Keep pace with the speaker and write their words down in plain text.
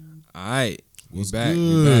All right. We back.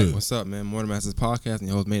 What's up, man? Morning Masters Podcast and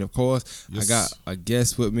your host, Mate, of course. Yes. I got a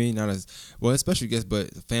guest with me, not as well, a special guest, but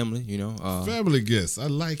family, family guest. I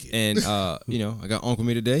like it. And, I got Uncle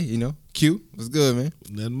me today, Q. What's good, man?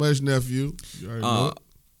 Nothing much, nephew. You already know it.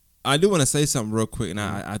 I do want to say something real quick, and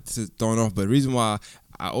I just throwing off, but the reason why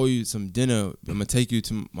I owe you some dinner, I'm going to take you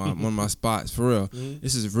to one of my spots, for real. Mm-hmm.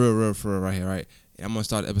 This is real for real right here, right? And I'm going to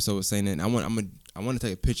start the episode with saying that. And I want to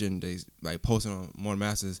take a picture and post it on Morning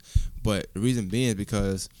Masters, but the reason being is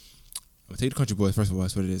because I'm gonna take the Country Boys. First of all,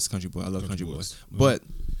 that's what it is, Country Boy. I love Country Boys. Mm-hmm. But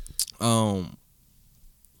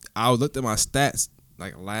I looked at my stats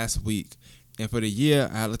like last week, and for the year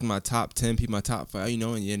I looked at my top 10 people, my top 5,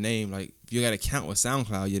 and your name. Like if you got an account with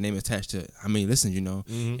SoundCloud, your name attached to it. I mean, listen, mm-hmm.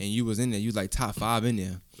 and you was in there. You was like top 5 in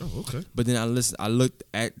there. Oh, okay. But then I looked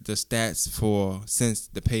at the stats for since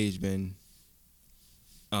the page been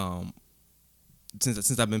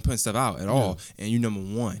since I've been putting stuff out at all, and you number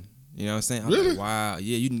one. You know what I'm saying? Really? Like, wow,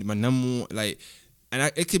 yeah, you my number one. Like, and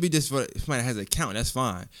it could be just for somebody that has an account. That's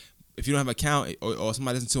fine. If you don't have an account or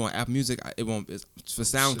somebody listens to it on Apple Music, it won't. It's for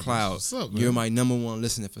SoundCloud. What's up, you're my number one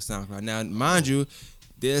listener for SoundCloud. Now, mind you,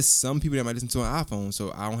 there's some people that might listen to an iPhone,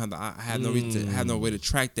 so I don't have I have no reason to, I have no way to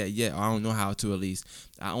track that yet. Or I don't know how to, at least.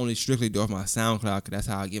 I only strictly do off my SoundCloud because that's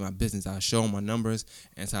how I get my business. I show them my numbers,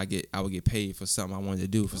 and that's how I would get paid for something I wanted to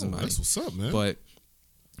do for somebody. That's what's up, man. But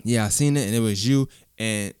yeah, I seen it, and it was you,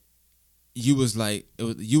 and you was like,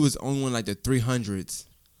 you was the only one like the 300s.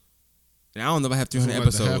 And I don't know if I have 300 like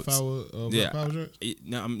episodes. The half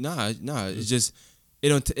hour, No. It's just it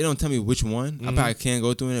don't tell me which one. Mm-hmm. I probably can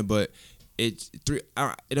go through it, but it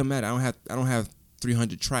don't matter. I don't have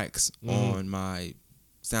 300 tracks on my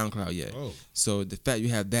SoundCloud yet. Oh. So the fact you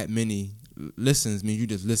have that many listens means you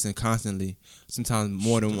just listen constantly, sometimes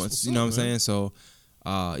more than once. You know what I'm saying? So.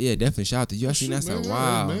 Yeah, definitely. Shout out to you. I seen that's like,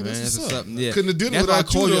 wow, man. That's what's up. Yeah. Couldn't have did it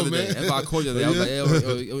without you, though, man. That's why I called you the other day. I was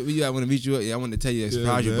like, I want to meet you. Yeah, I wanted to tell you,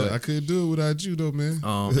 surprise you, but I couldn't do it without you, though, man.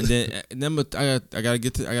 And then I gotta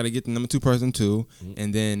get the number 2 person too,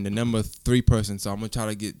 and then the number 3 person. So I'm gonna try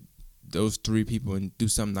to get those 3 people and do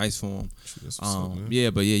something nice for them. That's what's up, man. Yeah,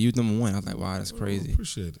 but yeah, you number 1. I was like, wow, that's crazy.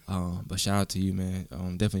 Appreciate it. But shout out to you, man.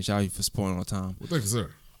 Definitely shout out to you for supporting all the time. Well, thank you, sir.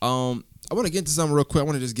 I want to get into something real quick. I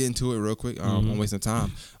want to just get into it real quick. I don't waste no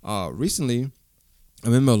time. Recently, I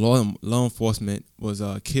remember law enforcement was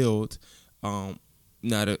killed. Now,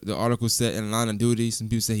 the article said in line of duty. Some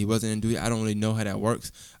people say he wasn't in duty. I don't really know how that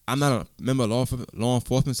works. I'm not a member of law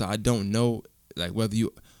enforcement, so I don't know like whether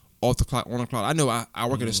you off the clock, on the clock. I know I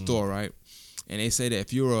work at a store, right? And they say that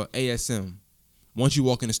if you're a ASM, once you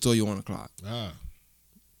walk in the store, you're on the clock.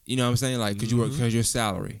 You know what I'm saying? Like, because you work, because your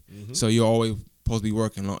salary. So you're always supposed to be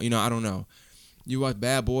working long. I don't know. You watch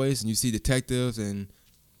Bad Boys and you see detectives and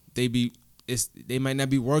they might not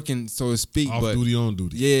be working, so to speak, off but duty, on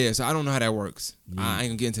duty. Yeah, so I don't know how that works. I ain't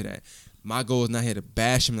gonna get into that. My goal is not here to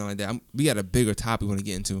bash him like that. We got a bigger topic we want to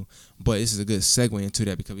get into, but this is a good segue into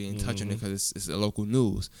that because we ain't touching it because it's the local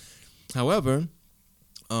news. However,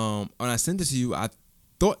 when I sent this to you, I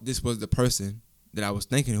thought this was the person that I was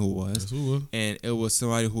thinking who it was. That's who it was. And it was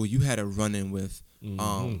somebody who you had a run-in with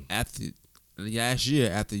after last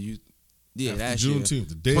year, after you. Yeah, after last Juneteenth, year.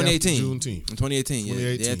 the day 2018. after Juneteenth. In 2018, yeah.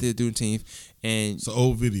 The day after Juneteenth. And it's an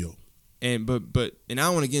old video. And but I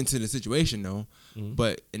don't want to get into the situation though.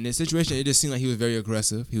 But in this situation, it just seemed like he was very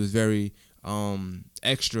aggressive. He was very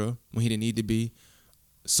extra when he didn't need to be.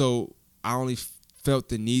 So I only felt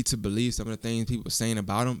the need to believe some of the things people were saying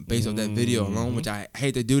about him based on that video alone, which I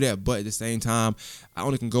hate to do that, but at the same time, I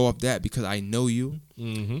only can go off that because I know you,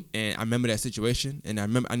 and I remember that situation, and I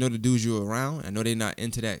know the dudes you were around. I know they're not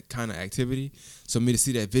into that kind of activity, so me to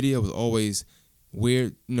see that video was always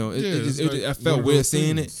weird. I felt weird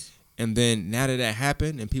seeing it, and then now that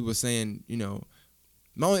happened, and people were saying,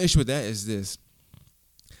 my only issue with that is this.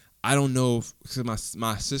 I don't know, because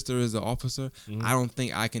my sister is an officer, I don't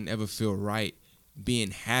think I can ever feel right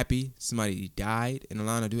being happy somebody died in the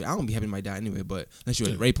line of duty. I don't be happy somebody died anyway, but unless you're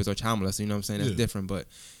a rapist or child molester, you know what I'm saying? That's different. But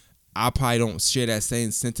I probably don't share that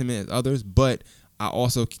same sentiment as others, but I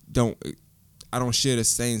also don't share the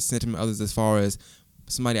same sentiment as others as far as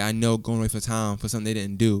somebody I know going away for time for something they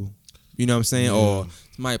didn't do. You know what I'm saying? Yeah. Or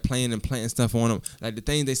somebody playing and planting stuff on them. Like the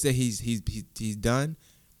things they say he's done,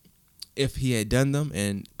 if he had done them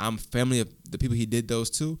and I'm family of the people he did those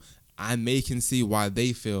to, I can see why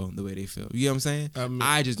they feel the way they feel. You know what I'm saying?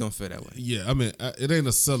 I just don't feel that way. Yeah, it ain't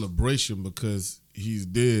a celebration because he's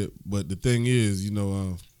dead, but the thing is,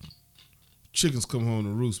 chickens come home to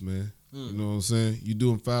roost, man. You know what I'm saying? You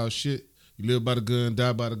doing foul shit, you live by the gun,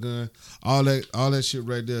 die by the gun. All that shit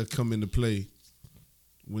right there come into play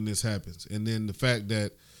when this happens. And then the fact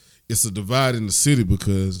that it's a divide in the city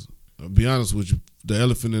because I'll be honest with you, the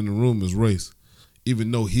elephant in the room is race.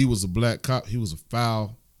 Even though he was a black cop, he was a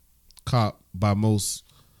foul cop by most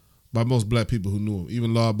black people who knew him.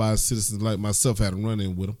 Even law-abiding citizens like myself had a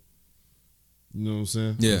run-in with him. You know what I'm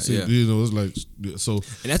saying? Yeah, yeah. You know, it's like so.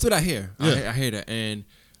 And that's what I hear. Yeah. I hear that, and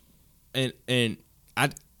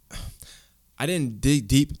I didn't dig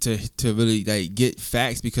deep to really like get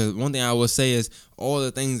facts, because one thing I will say is all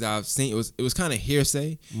the things I've seen, it was kind of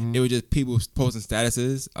hearsay. Mm-hmm. It was just people posting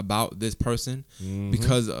statuses about this person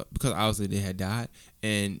because obviously they had died,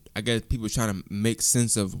 and I guess people trying to make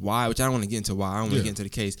sense of why, which I don't want to get into why. I don't want to get into the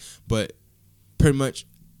case, but pretty much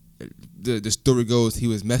the story goes he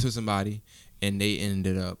was messing with somebody, and they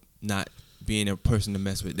ended up not being a person to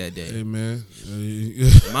mess with that day. Hey man,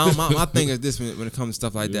 my thing is this when it comes to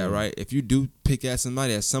stuff like that, right? If you do pick at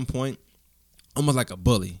somebody at some point, almost like a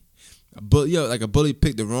bully. Like a bully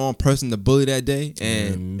picked the wrong person to bully that day,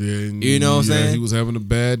 and then, you know what I'm saying? He was having a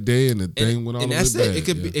bad day, and the thing went all the way that's bad.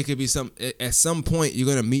 It could be some. At some point, you're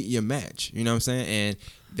gonna meet your match. You know what I'm saying? And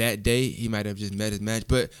that day, he might have just met his match.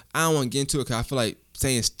 But I don't want to get into it because I feel like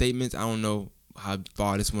saying statements. I don't know how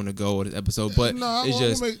far this want to go with this episode, but no, it's I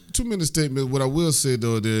just don't make too many statements. What I will say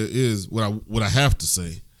though, there is what I have to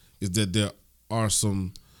say is that there are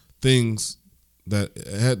some things that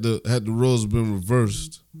had the roles been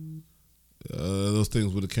reversed, those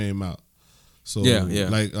things would have came out. So yeah.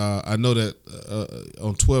 Like I know that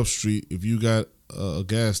on 12th Street, if you got a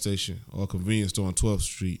gas station or a convenience store on 12th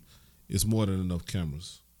Street, it's more than enough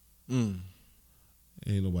cameras. Ain't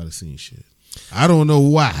nobody seen shit. I don't know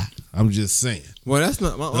why. I'm just saying. Well, that's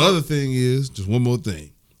not my. The other thing is, just one more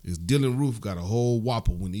thing, is Dylan Roof got a whole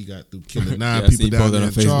whopper when he got through killing 9 people down there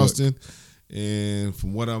in Charleston. And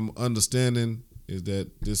from what I'm understanding is that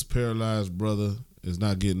this paralyzed brother is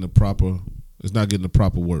not getting the proper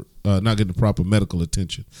work, not getting the proper medical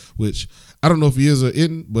attention, which I don't know if he is or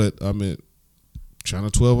isn't, but I mean,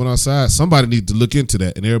 Channel 12 on our side, somebody needs to look into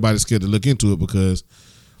that, and everybody's scared to look into it because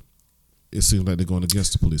it seems like they're going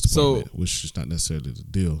against the police department, which is not necessarily the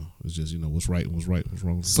deal. It's just, what's right and what's right, what's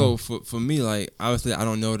wrong. So for me, like, obviously, I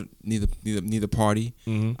don't know neither party.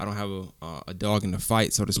 Mm-hmm. I don't have a dog in the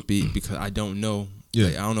fight, so to speak, because I don't know. Yeah.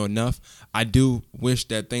 Like, I don't know enough. I do wish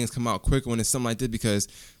that things come out quicker when it's something like this because,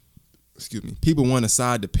 people want a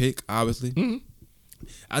side to pick, obviously. Mm-hmm.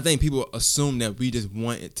 I think people assume that we just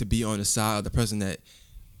want it to be on the side of the person that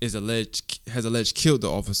has alleged killed the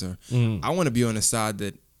officer. Mm-hmm. I want to be on the side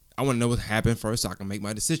that I want to know what happened first so I can make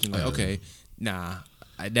my decision. Like, okay, nah,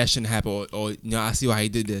 that shouldn't happen. Or I see why he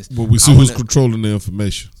did this. But we see who's controlling the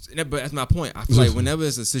information. But that's my point. I feel like whenever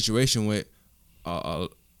it's a situation with,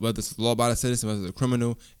 whether it's a law-abiding citizen, whether it's a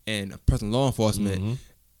criminal, and a person in law enforcement,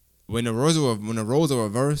 when the roles are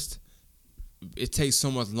reversed, it takes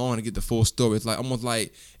so much longer to get the full story. It's like almost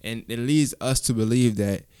like, and it leads us to believe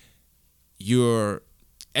that you're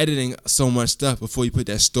editing so much stuff before you put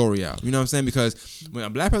that story out. You know what I'm saying? Because when a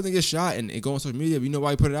black person gets shot and it goes on social media, we know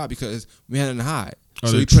why we put it out, because we had nothing to hide.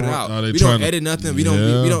 So we put it out. We don't edit nothing. We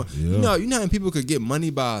don't. You know how people could get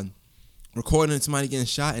money by recording somebody getting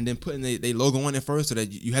shot and then putting their logo on it first, so that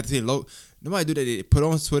you have to say logo. Nobody do that. They put it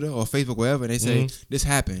on Twitter or Facebook, wherever, and they say this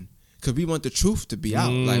happened, because we want the truth to be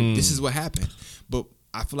out. Like, this is what happened. But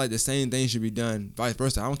I feel like the same thing should be done vice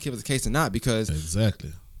versa. I don't care if it's the case or not, because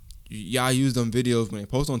exactly. Y'all use them videos when they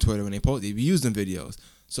post on Twitter. When they use them videos.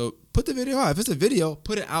 So put the video out. If it's a video,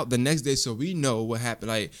 put it out the next day so we know what happened.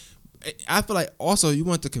 Like, I feel like also you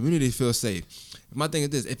want the community to feel safe. My thing is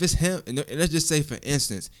this: if it's him, and let's just say for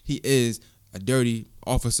instance he is a dirty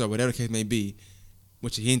officer, whatever the case may be,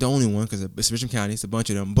 which he ain't the only one because it's Richmond County, it's a bunch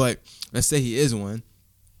of them. But let's say he is one.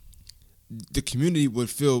 The community would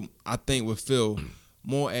feel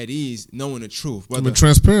more at ease knowing the truth. I mean,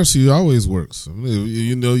 transparency always works. I mean,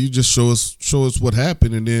 you just show us what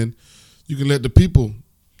happened, and then you can let the people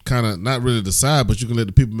kind of not really decide, but you can let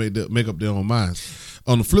the people make up their own minds.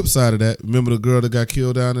 On the flip side of that, remember the girl that got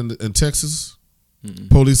killed down in Texas?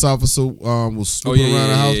 Police officer was snooping around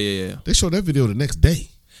the house. Yeah. They showed that video the next day.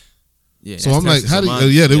 Yeah, so I'm like, how do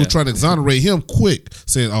you? They were trying to exonerate him quick,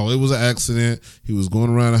 saying, "Oh, it was an accident. He was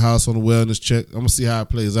going around the house on a wellness check. I'm gonna see how it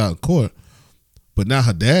plays out in court." But now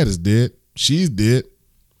her dad is dead. She's dead.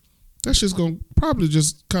 That shit's gonna probably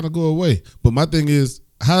just kind of go away. But my thing is,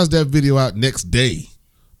 how's that video out next day?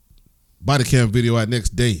 Body cam video out next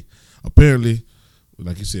day. Apparently,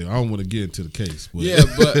 like you said, I don't want to get into the case. But yeah,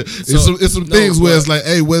 but it's some things where it's like,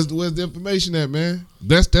 hey, where's the information at, man?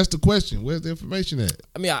 That's the question. Where's the information at?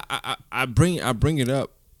 I mean, I bring it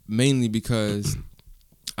up mainly because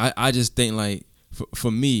I just think, like,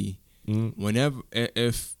 for me, whenever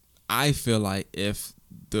if I feel like if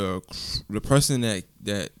the person that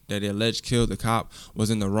they alleged killed the cop was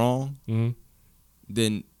in the wrong,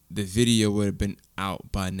 then the video would have been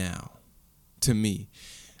out by now. To me,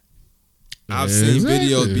 I've seen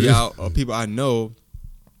videos be out of people I know.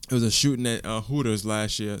 It was a shooting at Hooters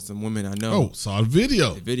last year. Some women I know. Oh, saw the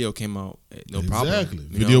video. The video came out. No problem. Exactly.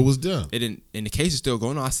 Video was done. It didn't, and the case is still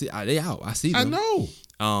going on. I see. They out. I see them. I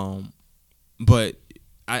know. But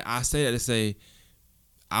I say that to say,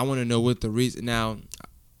 I want to know what the reason now.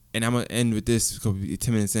 And I'm gonna end with this because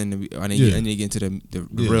 10 minutes in. I need to get into the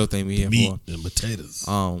real thing we here meat for. And potatoes.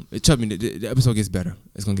 Trust me, the episode gets better.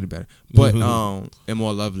 It's gonna get better, but and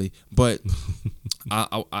more lovely. But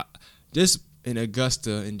I just in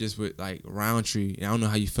Augusta and just with like Roundtree. And I don't know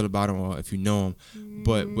how you feel about him or if you know him,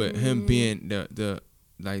 but with him being the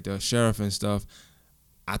sheriff and stuff,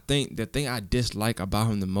 I think the thing I dislike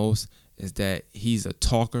about him the most is that he's a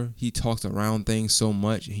talker. He talks around things so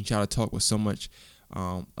much, and he try to talk with so much.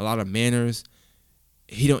 A lot of manners.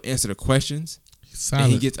 He don't answer the questions. And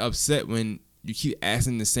he gets upset when you keep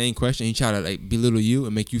asking the same question. He try to like belittle you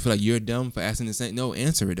and make you feel like you're dumb for asking the same. No,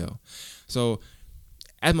 answer it though. So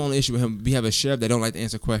that's my only issue with him. We have a sheriff that don't like to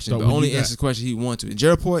answer questions, but only answers questions he wants to. In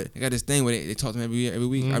J-Report, they got this thing where they talk to him every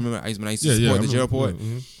week. I remember when I used to support the J-Report,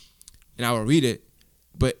 and I would read it.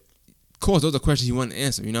 But of course, those are questions he wanted to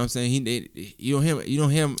answer. You know what I'm saying? You don't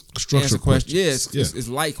hear him answer questions. Yeah, it's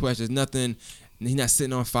light questions. Nothing. He's not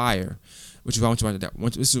sitting on fire, which is why I want you to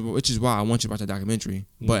watch which is why I want you to watch that documentary.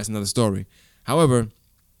 But it's another story. However,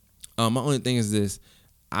 my only thing is this: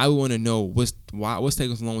 I want to know what's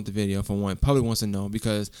taking so long with the video. For one, public wants to know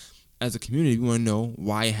because as a community, we want to know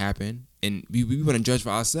why it happened, and we want to judge for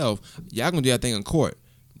ourselves. Y'all gonna do that thing in court.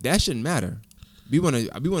 That shouldn't matter. We want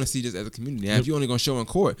to see this as a community. Now, if you're only gonna show in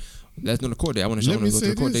court, let's know the court day. I want to show them go to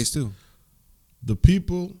the court days too. The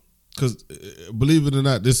people, because believe it or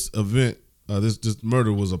not, this event. This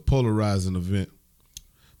murder was a polarizing event.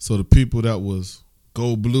 So the people that was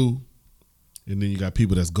go blue, and then you got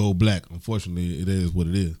people that's go black. Unfortunately, it is what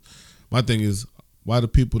it is. My thing is, why the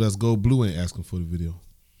people that's go blue ain't asking for the video?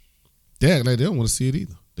 They act like they don't want to see it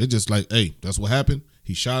either. They're just like, hey, that's what happened.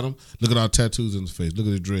 He shot him. Look at our tattoos in his face. Look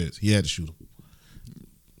at his dreads. He had to shoot him.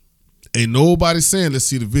 Ain't nobody saying let's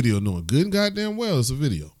see the video, knowing good and goddamn well it's a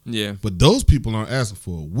video. Yeah. But those people aren't asking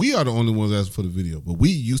for it. We are the only ones asking for the video. But we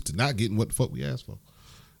used to not getting what the fuck we asked for.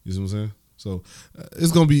 You see what I'm saying? So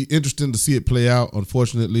it's going to be interesting to see it play out.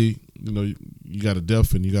 Unfortunately, you got a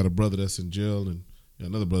death and you got a brother that's in jail and you got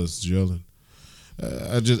another brother that's in jail. And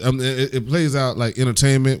it plays out like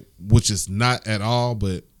entertainment, which is not at all,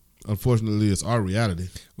 but unfortunately, it's our reality.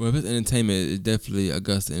 Well, if it's entertainment, it's definitely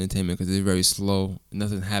Augusta entertainment because it's very slow.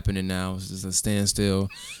 Nothing's happening now. It's just a standstill.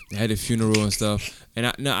 They had a funeral and stuff, and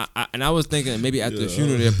I was thinking maybe at the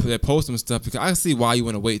funeral they post some stuff because I can see why you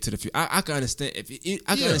want to wait to the funeral. I can understand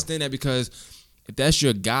understand that because if that's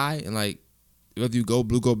your guy and like whether you go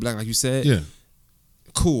blue, go black, like you said,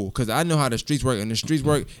 cool. Because I know how the streets work. And the streets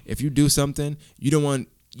work. If you do something, you want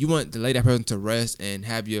to lay that person to rest and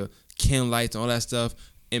have your candle lights and all that stuff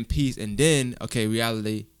in peace, and then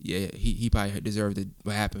reality, he probably deserved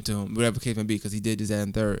what happened to him, whatever case may be, because he did this, that,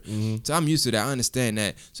 and third. So I'm used to that. I understand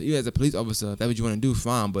that. So you as a police officer, if that's what you want to do,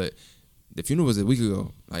 fine. But the funeral was a week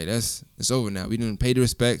ago. Like it's over now. We didn't pay the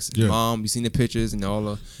respects. Mom, you seen the pictures and all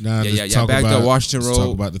the back up Washington Road.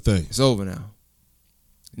 Talk about the thing. It's over now.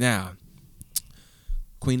 Now,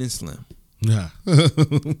 Queen and Slim. Yeah. All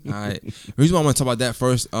right. The reason why I want to talk about that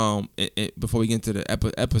first, before we get into the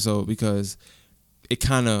episode, because it's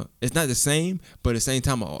not the same, but at the same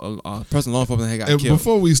time, a person law enforcement had got killed.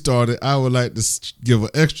 Before we started, I would like to give an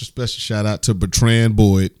extra special shout out to Bertrand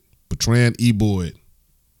E. Boyd.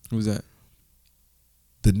 Who's that?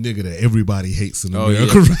 The nigga that everybody hates in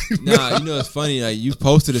America right now. Nah, it's funny. Like you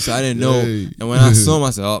posted it, so I didn't know. And when I saw him,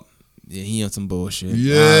 I said, "Oh, yeah, he on some bullshit."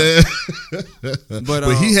 Yeah,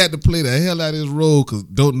 but he had to play the hell out of his role because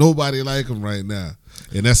don't nobody like him right now,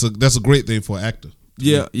 and that's a great thing for an actor.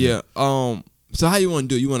 Yeah. So how you want to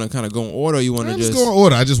do it? You want to kind of go in order, or you want to just go in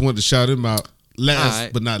order? I just wanted to shout him out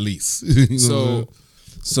last but not least. So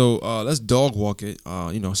let's dog walk it.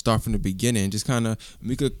 Start from the beginning. Just kind of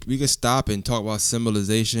we could stop and talk about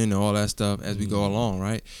symbolization and all that stuff as we go along,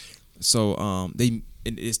 right? So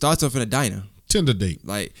it starts off in a diner. Tinder date.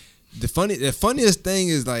 Like the funniest thing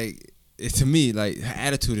is like to me like her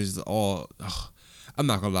attitude is all. I'm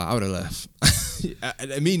not gonna lie, I would have left.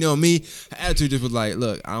 Me, her attitude just was like,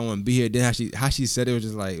 look, I don't want to be here. Then how she said it was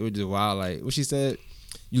just wild. Like what she said,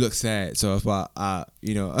 you look sad. So that's why I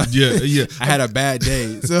had a bad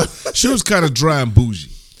day. So she was kind of dry and bougie.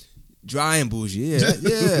 Yeah.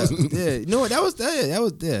 You know what? That's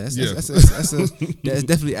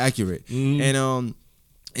definitely accurate. And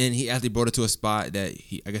And he actually brought her to a spot that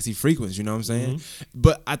I guess he frequents, you know what I'm saying?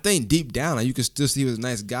 But I think deep down, like, you could still see he was a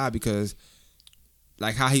nice guy because,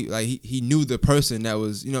 like, how he knew the person that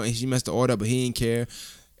was, you know, and she messed the order up, but he didn't care.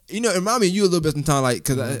 You know, it remind me of you a little bit sometimes, like,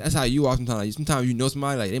 because that's how you are sometimes. Like, sometimes you know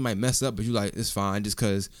somebody, like, they might mess up, but you like, it's fine just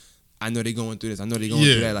because I know they going through this. I know they going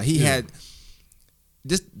through that. Like, he had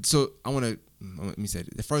this. So I want to, let me say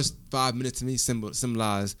it. The first 5 minutes to me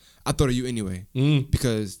symbolized, I thought of you anyway.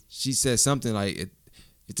 Because she said something like,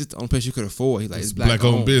 it's just the only place you could afford. He's like, it's black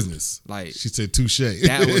owned business. Like, she said touche.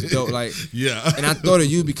 That was dope. Like, yeah. And I thought of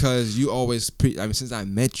you because you always preach. I mean, since I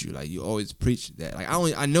met you, like, you always preach that. Like,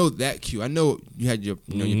 I know that Q. I know you had your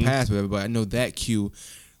your past, whatever, but I know that Q.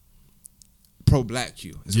 Pro black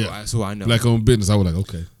Q. That's who I know. Black owned business. I was like,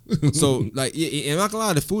 okay. So, like, and I'm not gonna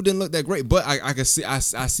lie, the food didn't look that great, but I could see, I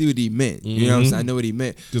see what he meant. You know what I'm saying? I know what he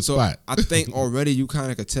meant. Good so spot. I think already you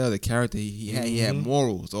kind of could tell the character he had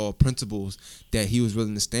morals or principles that he was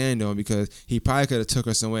willing to stand on, because he probably could have took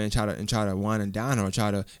her somewhere and try to wine and dine her or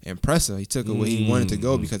try to impress her. He took her where he wanted to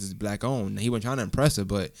go because it's black owned. He wasn't trying to impress her,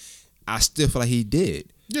 but I still feel like he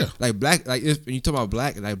did. Yeah, like black, like if when you talk about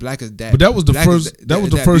black, like black is that. But that was the first. That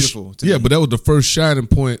was the first. Yeah, me. But that was the first shining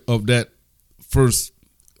point of that first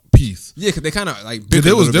piece. Yeah, because they kind of like.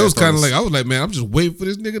 There was kind of like, I was like, man, I'm just waiting for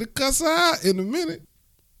this nigga to cuss her out in a minute.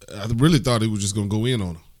 I really thought he was just gonna go in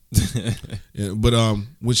on her. Yeah, but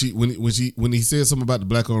when he said something about the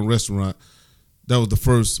black owned restaurant, that was the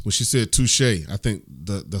first. When she said touche, I think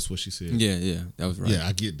that's what she said. Yeah, that was right. Yeah,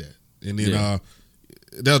 I get that. And then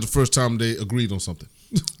that was the first time they agreed on something.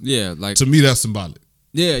 Yeah, like, to me that's symbolic.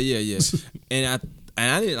 Yeah. and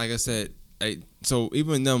I didn't, like I said, so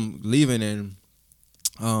even them leaving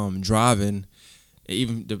and driving, and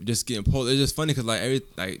even just getting pulled, it's just funny because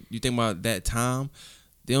like you think about that time,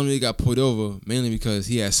 they only got pulled over mainly because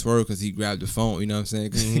he had swerved because he grabbed the phone. You know what I'm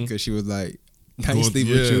saying? Because she was like, "Now you sleep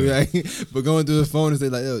with you," right? But going through the phone and say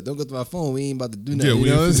like, "Yo, don't go through my phone. We ain't about to do nothing."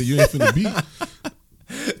 Yeah, you ain't finna beat.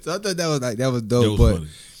 So I thought that was dope, but.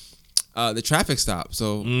 The traffic stop,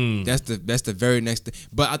 so that's the very next thing.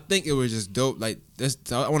 But I think it was just dope. Like,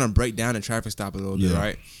 I want to break down the traffic stop a little bit,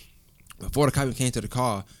 right? Before the cop came to the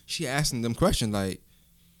car, she asked them questions like,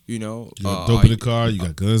 you know, dope in the car, you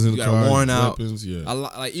got guns in the car, worn out, weapons,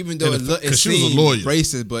 like, even though it she was a lawyer,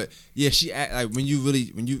 racist, but yeah, she act like when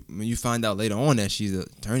you find out later on that she's an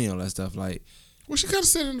attorney and all that stuff, like. Well, she kind of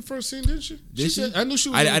said it in the first scene, didn't she? Did she? I knew she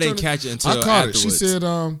was. I didn't catch it until I caught afterwards. it.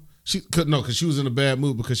 She said, because she was in a bad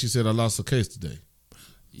mood because she said, I lost her case today.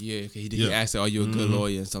 Yeah, he asked her, "Are you a good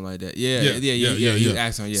lawyer?" and something like that. Yeah. He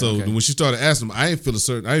asked her. Yeah. So okay. when she started asking him, I ain't feel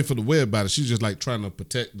the way about it. She's just like trying to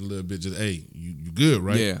protect a little bit. Just, hey, you good,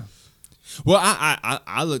 right? Yeah. Well,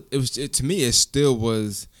 I look. To me, it still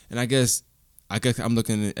was, and I guess I'm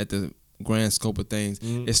looking at the grand scope of things.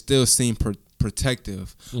 It still seemed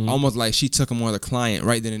protective, almost like she took him on the client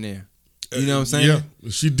right then and there. You know what I'm saying? Yeah,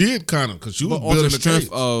 she did kind of, because she was building on the the strength case.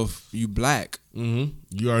 Of you black. You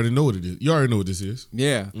already know what it is. You already know what this is.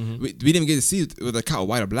 Yeah, we didn't even get to see whether the cop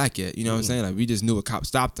white or black yet. You know what I'm saying? Like, we just knew a cop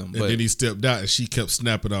stopped him. And then he stepped out, and she kept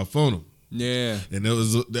snapping off on him. Yeah, and I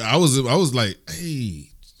was like, hey.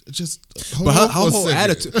 Just hold but her whole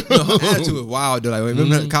attitude, her attitude was wild. Though. Like,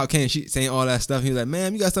 remember the cop came, she saying all that stuff. He was like,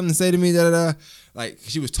 "Ma'am, you got something to say to me?" Da da da. Like,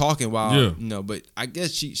 she was talking while, but I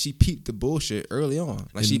guess she peeped the bullshit early on.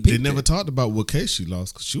 Like, they never talked about what case she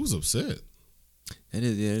lost because she was upset. It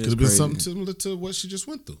is could have been something similar to what she just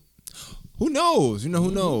went through. Who knows? You know,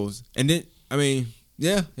 who knows? And then, I mean,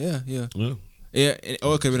 yeah. Yeah,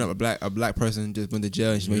 or it could have been a black person just went to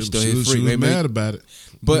jail and she still hit free. She was mad about it.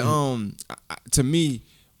 But to me,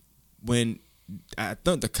 when I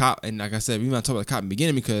think the cop, and like I said, we might talk about the cop in the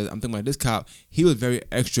beginning because I'm thinking about this cop, he was very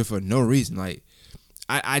extra for no reason. Like,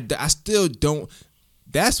 I still don't.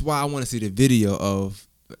 That's why I want to see the video of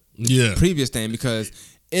previous thing, because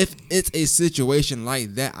if it's a situation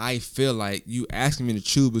like that, I feel like you asking me to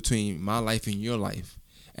choose between my life and your life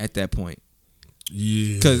at that point.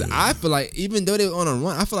 Yeah, because I feel like even though they were on a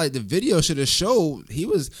run, I feel like the video should have showed he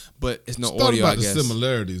was, but it's no audio. About I guess the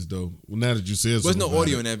similarities though. Well, now that you said, there's no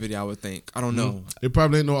audio in that video. I would think. I don't know. It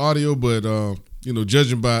probably ain't no audio, but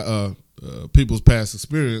judging by people's past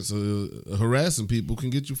experience, harassing people can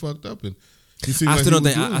get you fucked up. And I still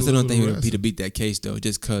don't think he'd beat that case though,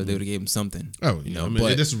 just because they would have gave him something. Oh, you know, I mean,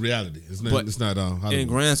 but that's reality. It's not. In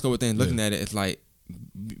grand scope of things, looking at it, it's like.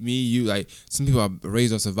 Me, you, like, some people are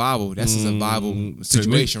raised on survival. That's a survival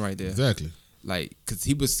situation right there. Exactly. Like, because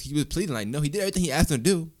he was pleading, like, no, he did everything he asked him to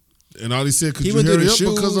do. And all he said, could you hurry up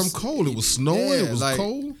because I'm cold. It was snowing. Yeah, it was like,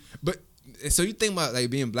 cold. But so you think about like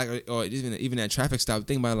being black or even that traffic stop.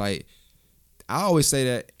 Think about like, I always say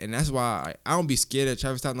that, and that's why I don't be scared of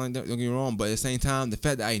traffic stops. Don't get me wrong, but at the same time, the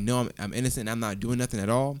fact that I know I'm innocent, and I'm not doing nothing at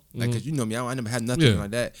all, like, cause you know me, I never had nothing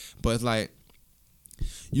like that. But it's like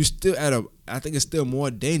you still I think it's still more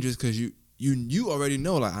dangerous because you already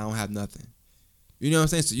know, like, I don't have nothing. You know what I'm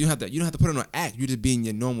saying? So you don't have to put on an act. You just being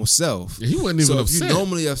your normal self. Yeah, he wasn't even upset.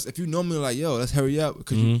 If you normally like, yo, let's hurry up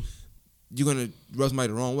because you're gonna rub somebody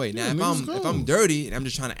the wrong way. Now if I'm dirty and I'm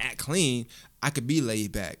just trying to act clean, I could be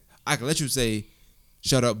laid back. I could let you say,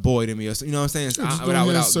 "Shut up, boy," to me, or you know what I'm saying?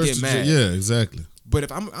 Without getting mad. Yeah, exactly. But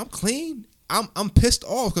if I'm clean, I'm pissed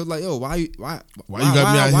off because, like, yo, why you got me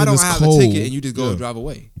out here why don't this I have cold? a ticket and you just go drive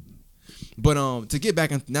away? But to get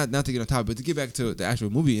back, not to get on top, but to get back to the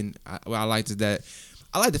actual movie, and what I liked is that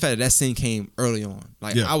I like the fact that scene came early on.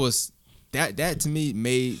 Like, I was that to me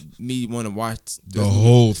made me want to watch the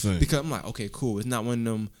whole thing, because I'm like, okay, cool. It's not one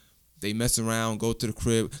of them they mess around, go to the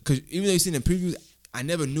crib, because even though you seen the previews, I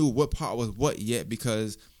never knew what part was what yet,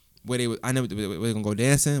 because were they gonna go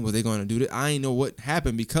dancing? Was they gonna do that? I ain't know what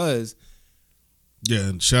happened because. Yeah,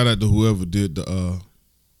 and shout out to whoever did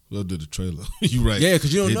the trailer. You right? Yeah,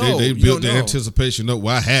 because you don't know. They built the anticipation up.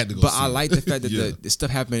 Well, I had to go. But I like the fact that the stuff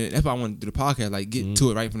happened. That's why I wanted to do the podcast, like get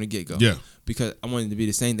to it right from the get go. Yeah, because I wanted it to be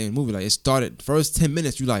the same thing in the movie. Like, it started first 10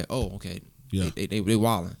 minutes. You like, oh, okay. Yeah, they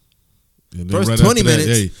wilding. First right 20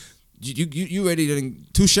 minutes. You ready? To,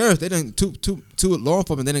 two sheriffs. They done two law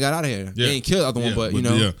enforcement. Then they got out of here. Yeah. They ain't killed the other one, but you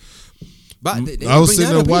know. Yeah. But I was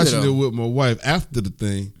sitting there watching it with my wife after the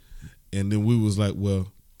thing, and then we was like,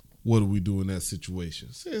 well, what do we do in that situation?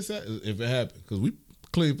 If it happened, because we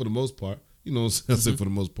clean for the most part. You know what I'm saying? For the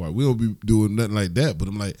most part, we don't be doing nothing like that. But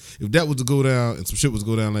I'm like, if that was to go down and some shit was to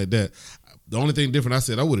go down like that, the only thing different I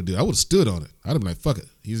said I would have did, I would have stood on it. I'd have been like, fuck it,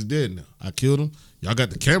 he's dead now. I killed him. Y'all got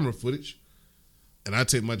the camera footage, and I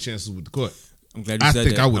take my chances with the court. I'm glad you said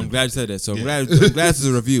that. I'm glad you said that. So I'm glad this is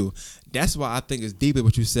a review. That's why I think it's deeper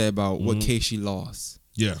what you said about what case she lost.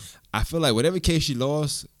 Yeah, I feel like whatever case she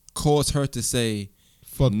lost caused her to say,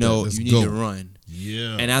 fuck no, you need to run.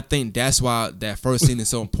 Yeah. And I think that's why that first scene is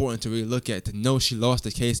so important to really look at, to know she lost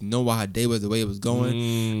the case, know why her day was the way it was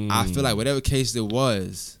going. I feel like whatever case it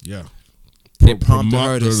was, it prompted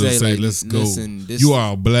her to say like, let's go. Listen, you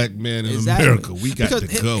are a black man in America. We got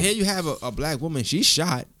to go. Here you have a black woman. She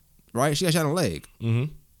shot, right? She got shot in the leg.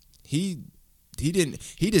 Mm-hmm. He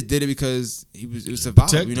just did it because it was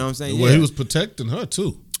survival. You know what I'm saying? Well, he was protecting her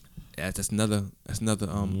too. That's another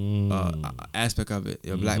aspect of it.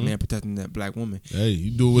 A black man protecting that black woman. Hey,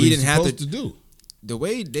 you do what he's supposed to do. The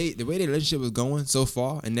way their relationship was going so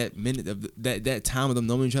far, in that minute of that time of them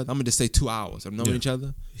knowing each other, I'm gonna just say 2 hours of knowing each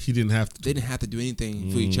other. He didn't have to. They didn't have to do anything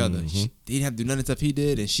for each other. They didn't have to do none of the stuff he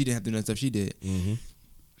did, and she didn't have to do none of the stuff she did.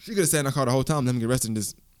 She could have sat in the car the whole time, let him get arrested, and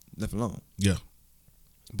just left alone. Yeah.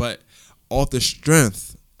 But off the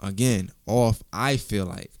strength, again, I feel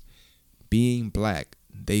like being black,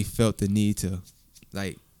 they felt the need to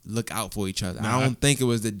like look out for each other. I don't think it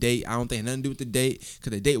was the date. I don't think it had nothing to do with the date,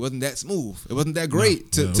 because the date wasn't that smooth. It wasn't that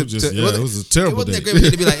great. It was a terrible date. It wasn't that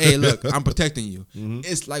great to be like, hey, look, I'm protecting you.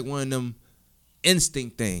 It's like one of them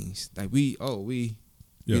instinct things. Like we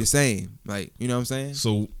the same. Like, you know what I'm saying?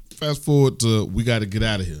 So fast forward to we got to get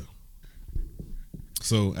out of here.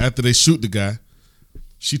 So after they shoot the guy,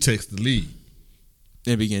 she takes the lead.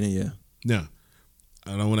 In the beginning, yeah. Now,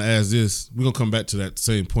 and I want to ask this. We're going to come back to that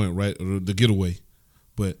same point, right? Or the getaway.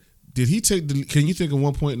 But did he take the lead? Can you think of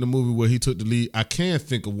one point in the movie where he took the lead? I can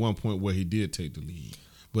think of one point where he did take the lead.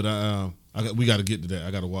 But we got to get to that.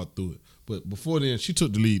 I got to walk through it. But before then, she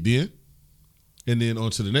took the lead then. And then on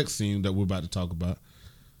to the next scene that we're about to talk about.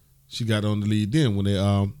 She got on the lead then when they,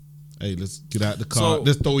 hey, let's get out the car.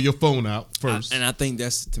 Let's throw your phone out first. And I think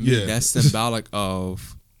that's, to me, that's symbolic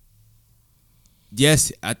of,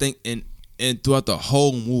 yes, I think and throughout the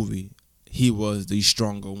whole movie, he was the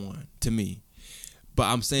stronger one to me. But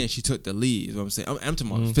I'm saying she took the lead. Is what I'm saying. I'm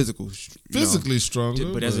talking about physically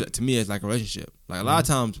stronger. But to me, it's like a relationship. Like a lot of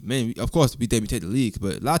times, man, of course we think we take the lead,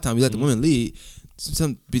 but a lot of times we let the women lead.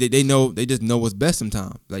 Some they just know what's best.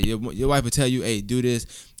 Sometimes, like your wife will tell you, "Hey, do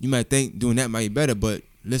this." You might think doing that might be better, but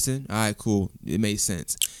listen, all right, cool, it made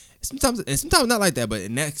sense. Sometimes not like that, but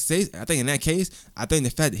in that case, I think the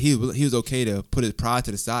fact that he was okay to put his pride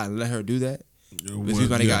to the side and let her do that.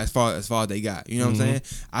 They got as far as they got. You know what I'm saying?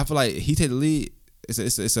 I feel like he take the lead. It's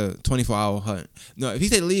a 24-hour hunt. No, if he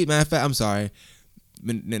take the lead, matter of fact, I'm sorry.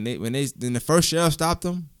 When the first sheriff stopped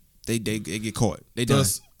them, they get caught. They done.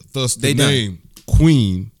 Thus the name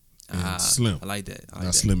Queen and Slim. I like that.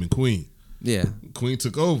 Not Slim and Queen. Yeah. Queen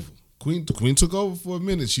took over. Queen took over for a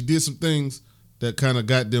minute. She did some things that kind of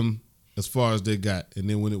got them as far as they got, and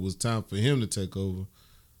then when it was time for him to take over,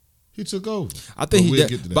 He took over. I think we'll he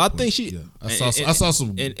get to that but I point. think she. Yeah. I saw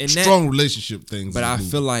some and strong relationship things. But I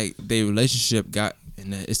feel like their relationship got,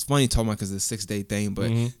 and it's funny talking about because it's a 6-day thing, but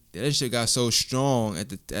the relationship got so strong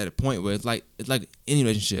at a point where it's like any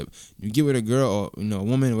relationship. You get with a girl or a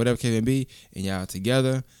woman, whatever it may be, and y'all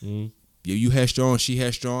together. You headstrong, she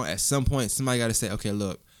headstrong. At some point, somebody got to say, okay,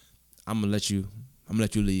 look, I'm gonna let you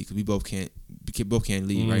lead because we both can't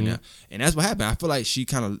lead right now. And that's what happened. I feel like she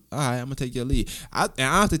kind of, all right, I'm gonna take your lead. And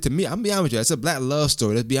honestly, to me, I'm gonna be honest with you, it's a black love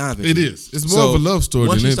story. Let's be honest with you. It is. It's more of a love story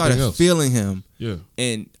than anything else. Once she started feeling him, yeah,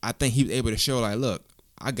 and I think he was able to show like, look,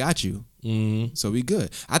 I got you, so we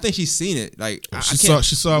good. I think she's seen it. Like she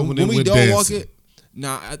saw it when they we went dog dancing. walk it.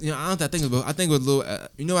 Nah, I think it was a little.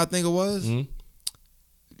 You know what I think it was?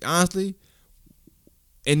 Honestly,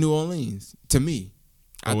 in New Orleans, to me,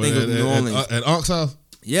 I think it was New Orleans at Unc's house.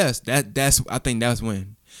 Yes, that's. I think that's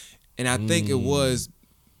when, and I think it was.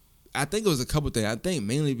 I think it was a couple things. I think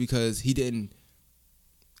mainly because he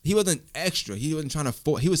wasn't extra. He wasn't trying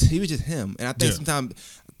to. He was just him. And I think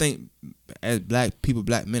sometimes, as black people,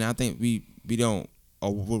 black men, I think we don't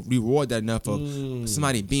reward that enough for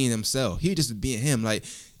somebody being themselves. He was just being him. Like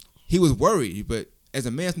he was worried, but as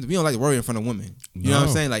a man, we don't like to worry in front of women. You know what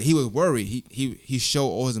I'm saying? Like he was worried. He showed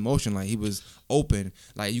all his emotion. Like he was open.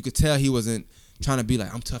 Like you could tell he wasn't trying to be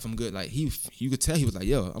like, I'm tough, I'm good. Like you could tell he was like,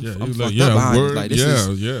 yo, I'm fucked up behind this. Like this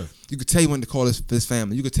is. You could tell he wanted to call his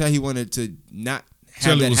family. You could tell he wanted to not have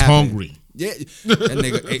tell that he was happen. hungry. Yeah, that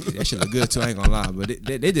nigga, that shit look good too. I ain't gonna lie, but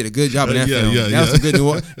they did a good job in that film. Yeah, that was a good New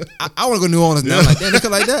Orleans. I want to go to New Orleans now. Like that, nigga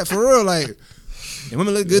like that for real. Like, and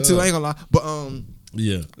women look good too. I ain't gonna lie, but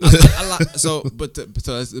yeah. So it's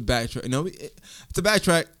a backtrack. It's a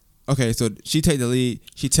backtrack. Okay, so she take the lead.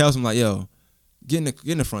 She tells him like, yo, get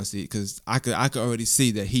in the front seat because I could already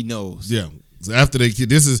see that he knows. Yeah. So after they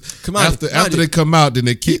after they come out, then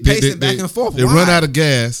they back and forth. They run out of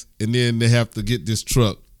gas, and then they have to get this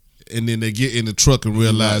truck, and then they get in the truck and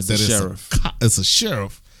realize that it's a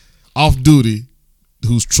sheriff off duty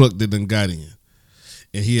whose truck they done got in,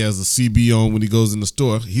 and he has a CB on when he goes in the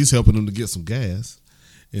store. He's helping them to get some gas,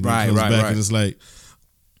 and he comes back and it's like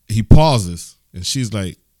he pauses, and she's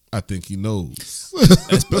like, I think he knows.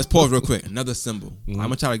 Let's pause real quick. Another symbol. I'm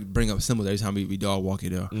gonna try to bring up symbols every time we dog walk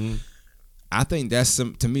it there. I think that's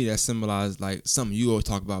to me that symbolized like something you always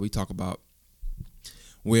talk about. We talk about.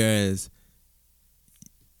 Whereas,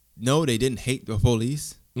 no, they didn't hate the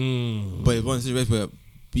police, but it wasn't a situation where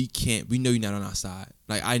we know you're not on our side.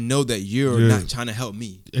 Like I know that you're not trying to help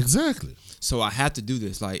me. Exactly. So I have to do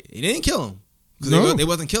this. Like they didn't kill him because they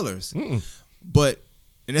wasn't killers. But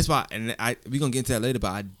and that's why we gonna get into that later.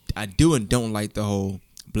 But I do and don't like the whole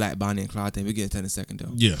Black Bonnie and Clyde thing. We get into that in a second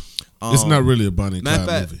though. Yeah, it's not really a Bonnie and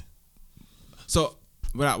Clyde movie. So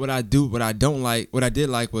what I did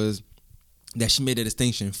like was that she made a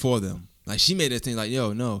distinction for them. Like she made a distinction like,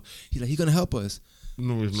 yo, no, he's gonna help us.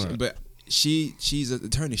 No, he's not. But she's an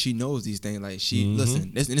attorney. She knows these things. Like she listen.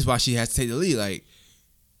 And this is why she has to take the lead. Like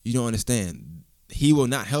you don't understand. He will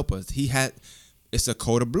not help us. It's a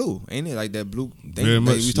code of blue, ain't it? Like that blue thing. Very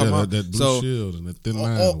much. We talking about. That blue shield and that thin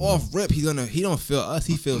line. Off rip, he don't feel us.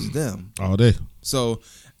 He feels them all day. So.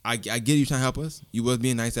 I get you trying to help us. You was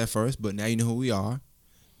being nice at first, but now you know who we are.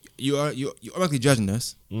 You're automatically judging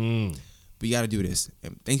us. But you got to do this.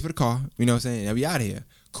 And thanks for the call. You know what I'm saying? Now we out of here.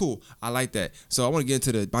 Cool. I like that. So I want to get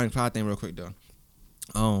into the Bonnie and Clyde thing real quick though.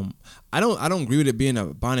 I don't agree with it being a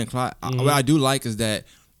Bonnie and Clyde. What I do like is that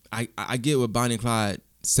I get what Bonnie and Clyde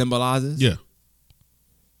symbolizes. Yeah.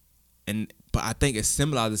 But I think it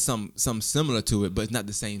symbolizes something similar to it, but it's not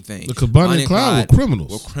the same thing. Because Bonnie and Clyde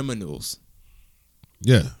were criminals.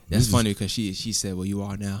 Yeah, that's funny because she said, "Well, you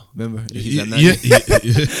are now." Remember? Yeah.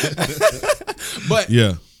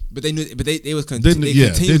 But they knew. But they was they knew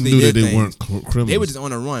that they weren't criminals. They were just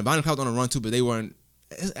on a run. Bonnie and Clyde was on a run too, but they weren't.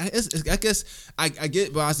 I guess I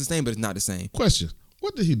get why it's the same, but it's not the same. Question: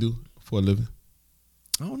 what did he do for a living?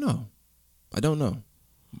 I don't know.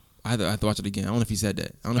 I have to watch it again. I don't know if he said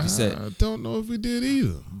that. I don't know if he said. I don't know if he did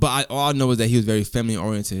either. But all I know is that he was very family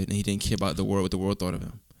oriented and he didn't care about what the world thought of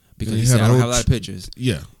him. Because he said, I don't have a lot of pictures.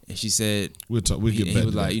 Yeah. And she said, we'll get back to that. He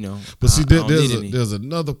was like, you know. But see, there's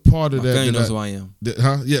another part of that. My knows who I am.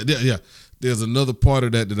 Yeah. There's another part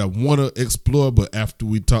of that I want to explore, but after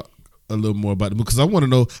we talk a little more about it. Because I want to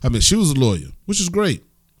know, she was a lawyer, which is great.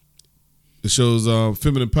 It shows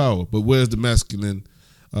feminine power, but where's the masculine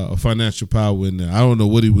financial power in there? I don't know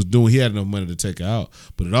what he was doing. He had enough money to take her out,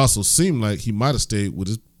 but it also seemed like he might have stayed with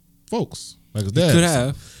his folks, like his dad. He could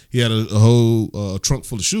have. He had a whole trunk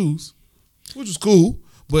full of shoes, which was cool.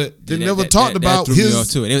 But they never talked about that threw his. me off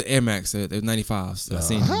too. And it was Air Max. It was 95s. I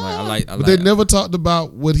seen them. I like. But they never talked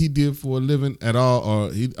about what he did for a living at all,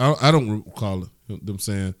 or I don't recall them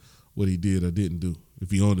saying what he did or didn't do. If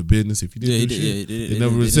he owned a business, if he didn't do shit, they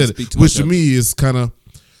never really said it. Which to me is kind of,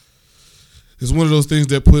 it's one of those things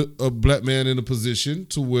that put a black man in a position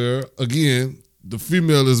to where, again, the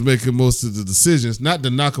female is making most of the decisions. Not to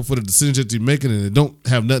knock her for the decisions that he's making, and it don't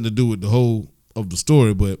have nothing to do with the whole of the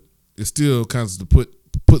story, but it still kind of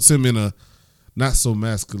puts him in a not so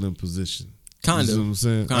masculine position. Kind you of. know what I'm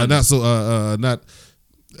saying? Kind not so, not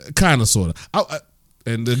kind of, sort of.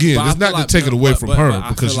 And again, it's not to take it away from her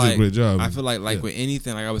because she did a great job. I feel like with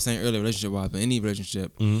anything, like I was saying earlier, relationship wise, but any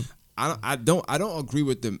relationship, I don't agree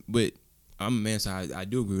with them. With I'm a man, so I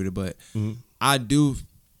do agree with it, but I do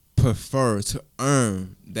prefer to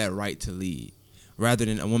earn that right to lead, rather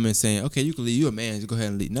than a woman saying, "Okay, you can lead. You're a man. Just go ahead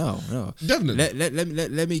and lead." No, definitely.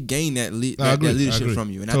 Let me gain that that leadership from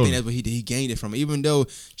you, and totally. I think that's what he gained it from. Even though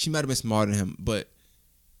she might have been smarter than him, but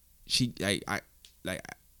she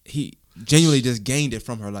he genuinely just gained it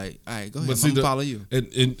from her. Like, all right, go ahead, I'm gonna follow you.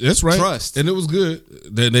 And that's right. Trust, and it was good.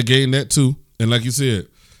 They gained that too. And like you said,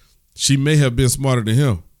 she may have been smarter than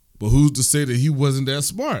him. But who's to say that he wasn't that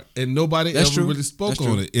smart? And nobody ever really spoke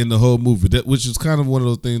on it in the whole movie. Which is kind of one of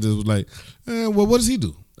those things that was like, well, what does he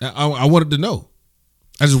do? I wanted to know.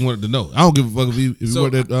 I just wanted to know. I don't give a fuck if he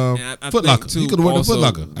worked at Foot Locker. He could have worked at Foot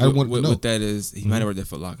Locker. I wanted to know. What that is, he might have worked at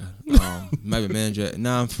Foot Locker. He might be a manager.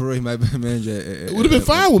 Nah, for real, he might be a manager. It would have been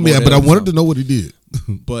fine with me, but I wanted to know what he did.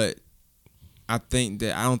 But I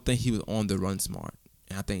don't think he was on the run smart.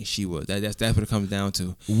 And I think she was. That's what it comes down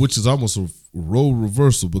to. Which is almost a role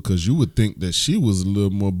reversal, because you would think that she was a little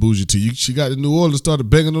more bougie to you. She got to New Orleans, started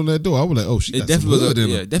banging on that door. I was like, oh, she got some hood in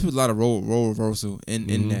her. Definitely a lot of role reversal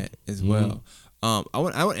in that as well.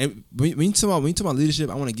 When you talk about leadership,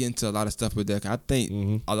 I want to get into a lot of stuff with that. I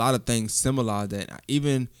think a lot of things symbolize that.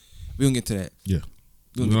 Even we gonna get to that. Yeah.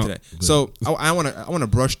 We'll get to that. So I want to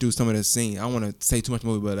brush through some of the scene. I don't want to say too much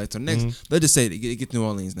more about that. So next, let's just say get to New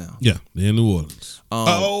Orleans now. Yeah, they're in New Orleans.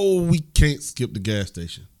 We can't skip the gas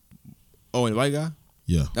station. Oh, and the white guy?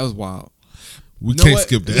 Yeah, that was wild. We can't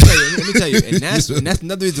skip that. Let me tell you, and that's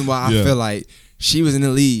another reason why I feel like she was in the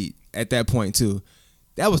lead at that point too.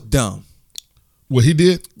 That was dumb. What he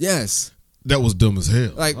did? Yes. That was dumb as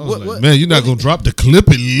hell. Like, what, man, you're not gonna drop the clip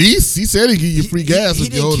at least? He said he'd give you free gas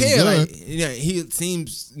if you hold his gun. Like, he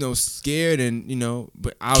seems scared and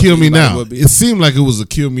but kill me now. It seemed like it was a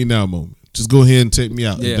kill me now moment. Just go ahead and take me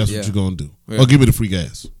out. If that's what you're gonna do. Yeah. Or give me the free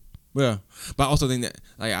gas. Yeah, but I also think that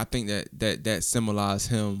that symbolized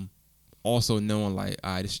him also knowing like,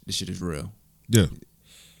 all right, this shit is real. Yeah.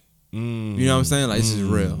 You know what I'm saying? Like, this is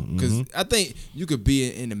real. Because I think you could be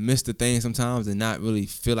in the midst of things sometimes and not really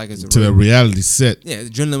feel like it's a real. To the reality set. Yeah,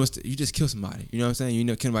 adrenaline was you just kill somebody. You know what I'm saying? You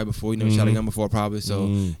never killed anybody before. You never shot a gun before probably.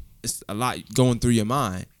 So it's a lot going through your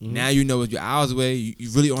mind. Now you know you're hours away. You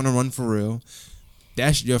really on a run for real.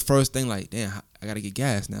 That's your first thing. Like, damn, I gotta get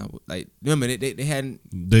gas now. Like, remember they hadn't.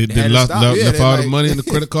 They left all the money in the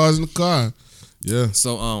credit cards in the car. Yeah.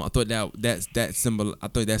 So I thought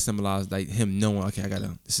that symbolized like him knowing, okay,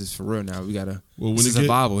 this is for real now. We gotta this is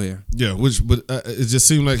survival here. Yeah, but it just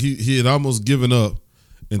seemed like he had almost given up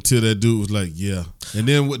until that dude was like, yeah. And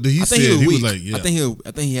then what he said, he was like, yeah. I think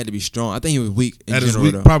he had to be strong. I think he was weak in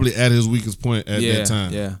general. Probably at his weakest point at that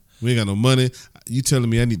time. Yeah. We ain't got no money. You telling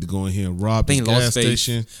me I need to go in here and rob the gas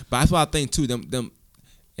station? But that's why I think too. Them.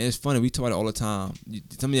 And it's funny, we talk about it all the time.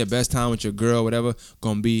 Some of your best time with your girl, whatever,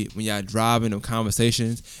 gonna be when y'all driving them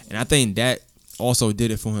conversations. And I think that also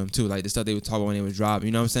did it for him too. Like the stuff they would talk about when they was driving.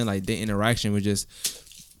 You know what I'm saying? Like their interaction was just,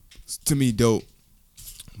 to me, dope.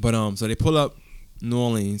 But so they pull up New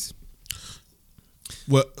Orleans.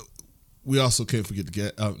 Well, we also can't forget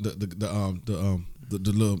the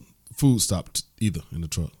little food stop either in the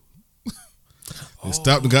truck. They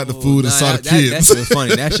stopped and got the food and saw the kids. That shit was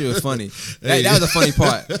funny. That shit was funny. That was a funny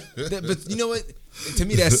part. But you know what? To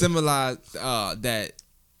me, that symbolized that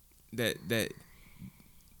kind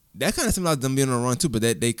of symbolized them being on a run too. But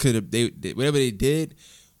that they could have whatever they did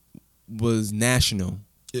was national.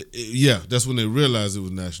 Yeah, that's when they realized it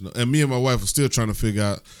was national. And me and my wife were still trying to figure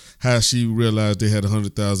out how she realized they had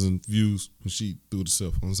 100,000 views when she threw the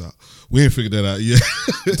cell phones out. We ain't figured that out yet.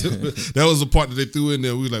 That was the part that they threw in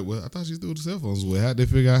there. We were like, well, I thought she threw the cell phones away. How'd they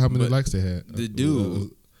figure out how many likes they had? The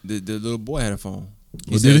dude, the little boy had a phone.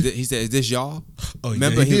 He said, is this y'all? Oh,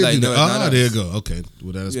 remember, he was like, no, there you go. Okay,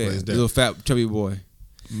 well, that explains that. Little fat, chubby boy.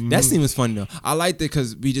 That scene was funny, though. I liked it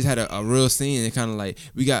because we just had a real scene and kind of like,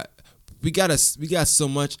 we got so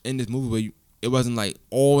much in this movie where it wasn't like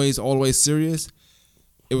always all the way serious.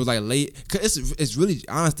 it was like late. Cause it's really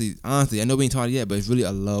honestly, I know we ain't taught it yet, but it's really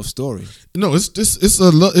a love story. No,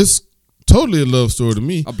 it's totally a love story to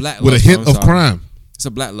me. A black with love a hint story, of crime. It's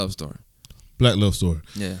a black love story. Black love story.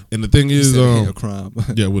 Yeah. And the thing is, a hint of crime.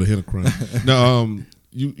 yeah, with a hint of crime. Now,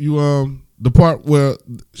 you the part where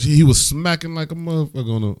he was smacking like a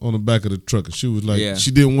motherfucker on the back of the truck, and she was like, she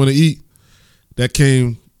didn't want to eat. That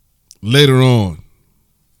came later on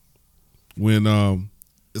when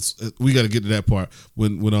we got to get to that part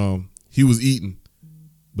when he was eating,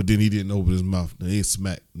 but then he didn't open his mouth. He ain't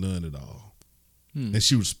smacked none at all. And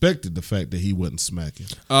she respected the fact that he wasn't smacking.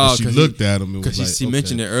 Oh, she looked at him and was like, she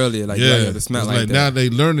mentioned it earlier, like the smack like that. Now they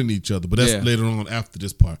learning each other, but that's later on after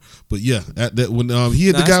this part. But yeah, that when he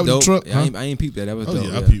hit the guy with the truck, yeah, I ain't peeped that. That was dope.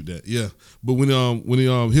 Yeah, I peeped that. Yeah, but when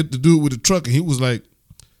he hit the dude with the truck and he was like,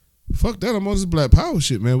 "Fuck that! I'm on this Black Power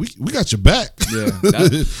shit, man. We got your back." Yeah,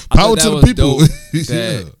 power to the people.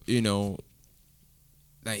 That you know.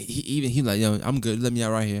 Like he like, yo, I'm good. Let me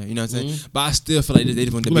out right here. You know what I'm saying? But I still feel like they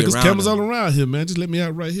just want to be around. There's cameras all around here, man. Just let me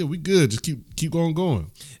out right here. We good. Just keep on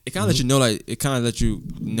going. It kind of let you know, like it kind of let you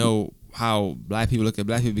know how black people look at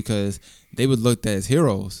black people because they were looked at as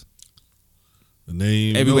heroes.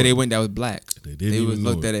 Everywhere they went, that was black. They was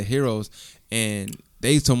looked at as heroes, and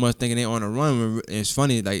they so much thinking they on a run. And it's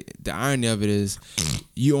funny, like the irony of it is,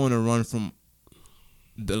 you on a run from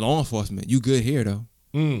the law enforcement. You good here though.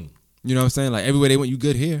 You know what I'm saying? Like everywhere they went, you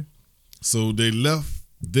good here. So they left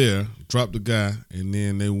there, dropped the guy, and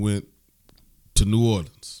then they went to New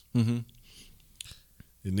Orleans. Mm-hmm.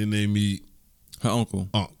 And then they meet her uncle.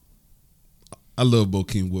 I love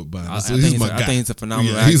Bokeem Woodbine. He's my guy. I think he's a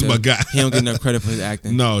phenomenal actor. He's my guy. He don't get enough credit for his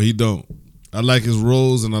acting. No, he don't. I like his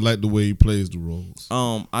roles, and I like the way he plays the roles.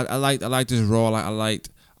 I like this role. I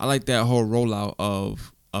like that whole rollout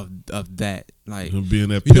of that. Like him being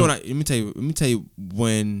that. You know what? Let me tell you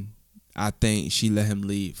when I think she let him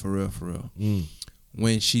lead for real.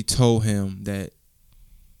 When she told him that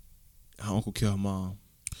her uncle killed her mom.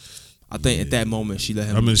 I think at that moment she let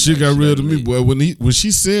him. I mean, she got real to me, boy. When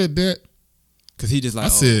she said that, because he just like I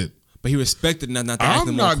said, but he respected not to ask I'm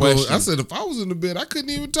him not more going. questions. I said if I was in the bed, I couldn't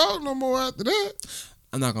even talk no more after that.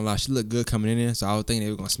 I'm not gonna lie, she looked good coming in there, so I was thinking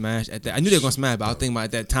they were gonna smash at that. I knew they were gonna smash, but I was thinking about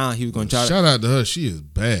at that time he was gonna try. Shout out to her, she is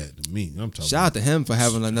bad to me. I'm talking. Shout out to him for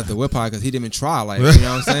having another whip out because he didn't even try. Like, you know what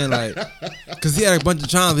I'm saying? Like, because he had a bunch of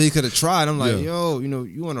times that he could have tried. I'm like, yo, you know,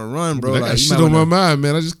 you want to run, bro? I like, got shit on my mind,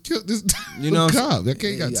 man. I just killed this. You know, cop. I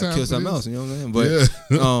can't got time kill for something this. else. You know what I'm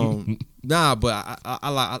saying? But nah, but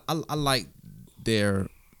I like their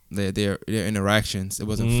interactions. It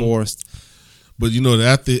wasn't forced. But you know,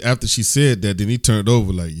 after she said that, then he turned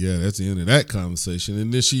over like, yeah, that's the end of that conversation.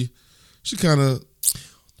 And then she kind of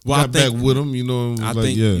got back with him, you know. I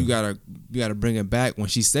think you gotta bring it back when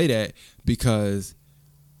she say that, because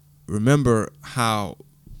remember how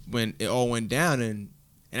when it all went down, and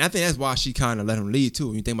I think that's why she kind of let him lead too.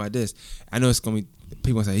 When you think about this, I know it's gonna be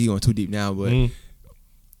people gonna say he going too deep now, but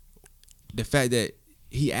the fact that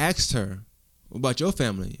he asked her, "What about your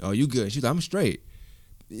family? Oh, you good?" She's like, "I'm straight."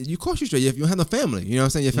 You course you straight. You don't have no family. You know what I'm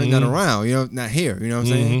saying? Your family's not around. You know, not here. You know what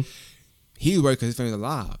I'm saying? He worked because his family's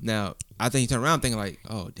alive. Now, I think he turned around thinking like,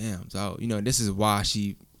 oh, damn. So, you know, this is why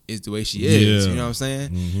she is the way she is. You know what I'm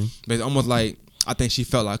saying? But it's almost like, I think she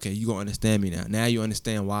felt like, okay, you going to understand me now. Now you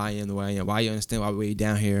understand why I am the way I am. Why you understand why we're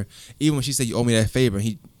down here. Even when she said, you owe me that favor,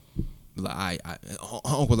 he like, her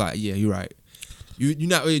uncle like, yeah, you're right. You're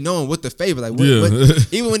not really knowing what the favor like. What,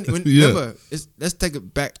 even when remember, let's take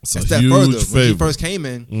it back a step further. When she first came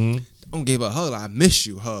in, I gave her a hug. Like, I miss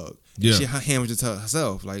you, hug. Yeah, her hand was just to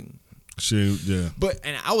herself, like. But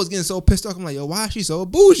and I was getting so pissed off. I'm like, yo, why is she so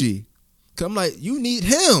bougie? Cause I'm like, you need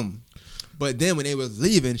him. But then when they was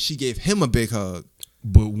leaving, she gave him a big hug.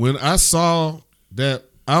 But when I saw that,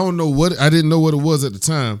 I didn't know what it was at the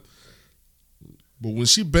time. But when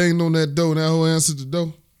she banged on that door, and that whole answered the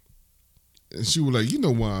door. And she was like, you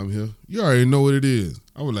know why I'm here. You already know what it is.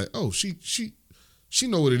 I was like, oh, she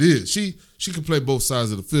know what it is. She can play both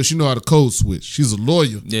sides of the field. She know how to code switch. She's a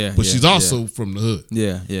lawyer, but she's also from the hood.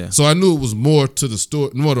 Yeah. So I knew it was more to the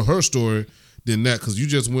story, more to her story than that, because you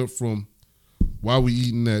just went from why we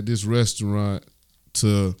eating at this restaurant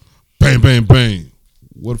to bang, bang, bang.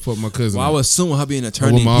 What the fuck my cousin? Well, I was assuming her being an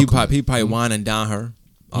attorney, he probably winding down her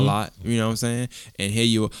a lot. You know what I'm saying? And here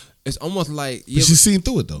you. It's almost like she's seen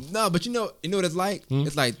through it though. No, but you know what it's like?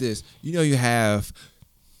 It's like this. You know, you have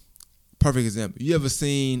perfect example. You ever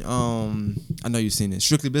seen I know you've seen it,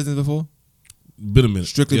 Strictly Business before? Been a minute.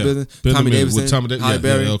 Strictly Business. Tommy Davidson. With Tommy Davidson. Halle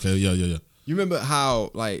Berry. Yeah, okay, yeah. You remember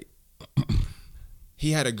how like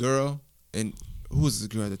he had a girl, and who was this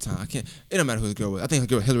girl at the time? It don't matter who the girl was. I think the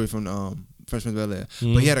girl Hillary from Fresh Prince of Bel-Air.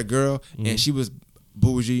 But he had a girl, and she was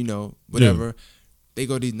bougie, you know, whatever. They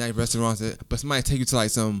go to these nice restaurants, but somebody take you to like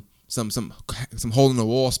some hole in the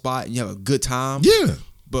wall spot, and you have a good time. Yeah.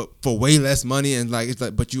 But for way less money, and like it's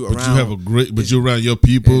like, but you have you're around your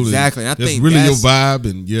people. Exactly. And I think really your vibe,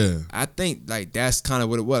 and I think like that's kind of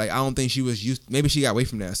what it was. Like I don't think she was used. Maybe she got away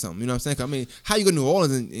from that or something. You know what I'm saying? I mean, how you go to New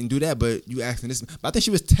Orleans and do that? But you asking this? But I think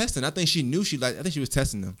she was testing. I think she knew I think she was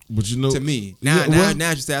testing them. But you know, to me now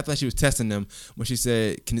she said I thought she was testing them when she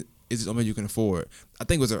said, "Is it something you can afford?" I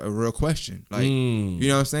think it was a real question. Like you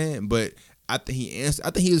know what I'm saying? But I think he answered.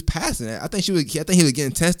 I think he was passing it. I think he was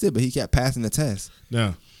getting tested, but he kept passing the test.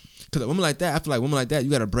 Now, because a woman like that, I feel like women like that, you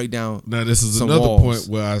got to break down. Now, this is another walls.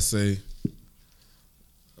 point where I say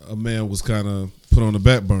a man was kind of put on the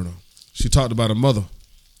back burner. She talked about her mother,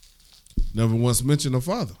 never once mentioned her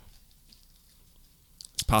father.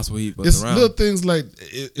 It's possible he was It's around. little things like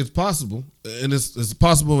it's possible, and it's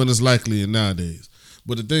possible, and it's likely in nowadays.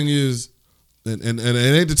 But the thing is, and it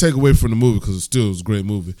ain't to take away from the movie because it still was a great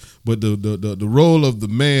movie. But the role of the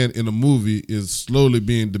man in the movie is slowly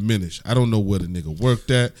being diminished. I don't know where the nigga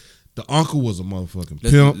worked at. The uncle was a motherfucking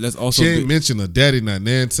pimp. Let's also she ain't mentioned her daddy not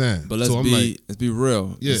nan time. But let's be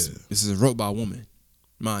real. Yeah, this is wrote by a woman,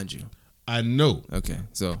 mind you. I know. Okay,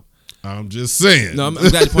 so I'm just saying. No, I'm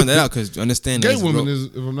glad you pointed that out because understand gay that woman is,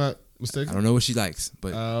 if I'm not mistaken. I don't know what she likes,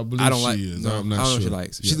 but I believe I don't she like. is. No, I'm not I don't know sure. what she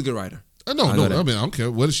likes. Yeah. She's a good writer. No. I mean, I don't care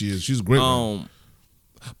what she is. She's a great writer.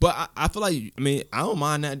 But I feel like I don't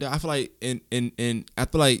mind that. I feel like I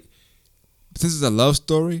feel like since it's a love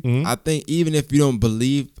story, I think even if you don't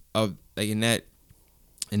believe of like in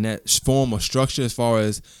that form or structure as far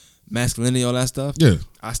as masculinity, all that stuff,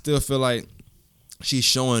 I still feel like she's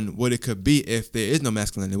showing what it could be if there is no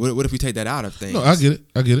masculinity. What if we take that out of things? No, I get it.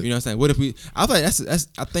 You know what I'm saying? What if we? I feel like that's.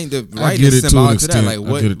 I think the I writing get is it symbolic to to an that.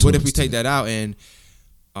 Like extent. what if we take that out and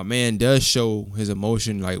a man does show his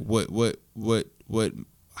emotion? Like what?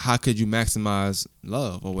 How could you maximize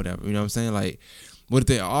love or whatever? You know what I'm saying? Like, what if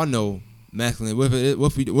there are no masculine? What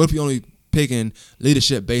if we only picking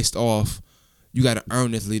leadership based off you got to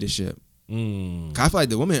earn this leadership? I feel like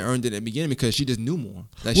the woman earned it at the beginning because she just knew more.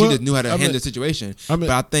 Like she just knew how to handle the situation. But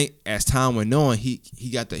I think as time went on, he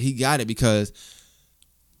got it because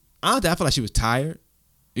I feel like she was tired,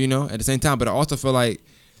 you know, at the same time. But I also feel like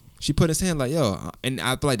she put his hand like, yo, and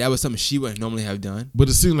I feel like that was something she wouldn't normally have done. But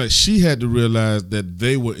it seemed like she had to realize that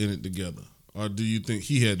they were in it together. Or do you think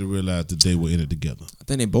he had to realize that they were in it together? I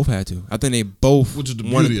think they both had to. I think they both Which is the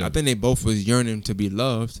beauty of it. I think they both was yearning to be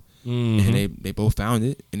loved. And they both found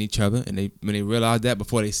it in each other. And when they realized that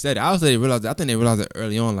before they said it, I think they realized it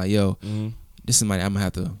early on, like, yo, this is somebody I'm gonna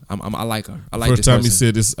have to I like her. I like First this time person. he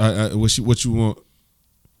said this, what you want?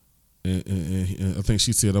 And I think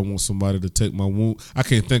she said, I want somebody to take my wound. I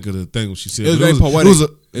can't think of the thing when she said. It was very poetic. It was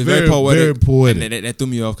very poetic. Very poetic. And that threw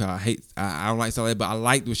me off because I don't like stuff like that, but I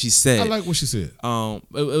liked what she said. I like what she said. It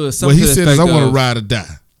was something. What he said is, I want to ride or die,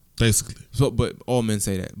 basically. So, but all men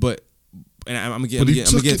say that. But and I'm gonna get to that.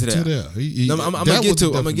 I'm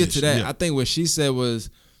gonna get to that. Yeah. I think what she said was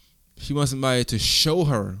she wants somebody to show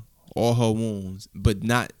her all her wounds, but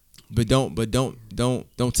don't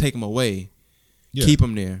take them away. Yeah. Keep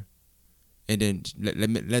them there, and then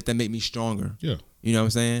let that make me stronger. Yeah, you know what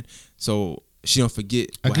I'm saying. So she don't forget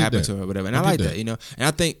what happened to her, or whatever. And I like that, you know. And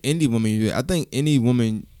I think any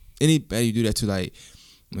woman, anybody do that to, like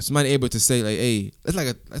when somebody able to say like, hey, it's like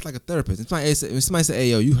a therapist. When somebody say,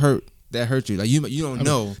 hey, yo, that hurt you. Like you don't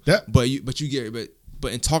know that, but you get it.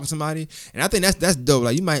 But in talking to somebody, and I think that's dope.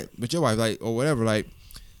 Like you might with your wife, like or whatever, like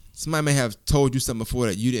somebody may have told you something before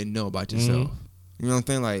that you didn't know about yourself. You know what I'm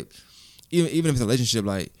saying? Like even if it's a relationship,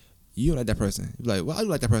 like you don't like that person. You're like, well, I do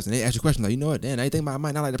like that person. They ask you questions like, you know what? Damn, I think I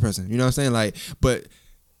might not like that person. You know what I'm saying? Like, but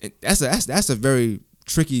that's a very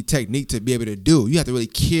tricky technique to be able to do. You have to really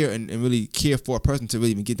care and really care for a person to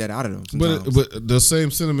really even get that out of them. But the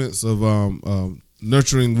same sentiments of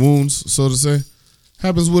nurturing wounds, so to say,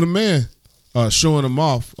 happens with a man showing them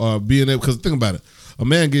off, being able. Because think about it, a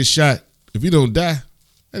man gets shot. If he don't die,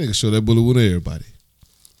 that nigga show that bullet wound to everybody.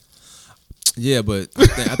 Yeah, but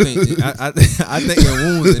I think the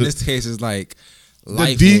wounds in this case is like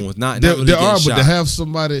life wounds, not really there are, shot. But to have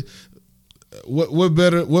somebody, what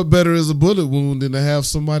better is a bullet wound than to have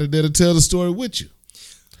somebody there to tell the story with you?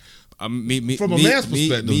 From a man's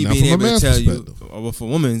perspective, me being able to tell you, or for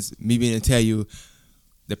women's, me being able to tell you,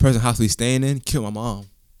 the person house we staying in killed my mom.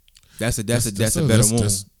 That's a better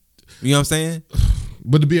wound. You know what I'm saying?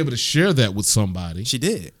 But to be able to share that with somebody, she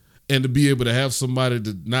did, and to be able to have somebody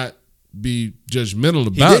to not be judgmental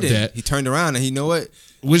about that. He turned around and he know what?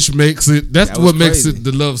 Which makes it, that's what makes it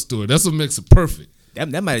the love story. That's what makes it perfect.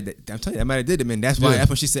 I'm telling you, that might have did it, man. That's why that's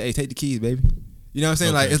when she said, hey, take the keys, baby. You know what I'm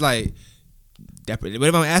saying? Okay. Like, it's like,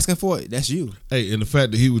 whatever I'm asking for, that's you. Hey, and the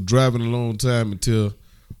fact that he was driving a long time until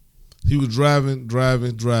he was driving,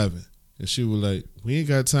 and she was like, "We ain't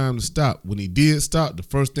got time to stop." When he did stop, the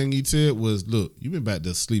first thing he said was, "Look, you been back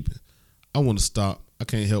there sleeping. I want to stop. I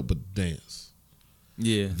can't help but dance."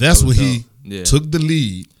 Yeah, that's when he Yeah. took the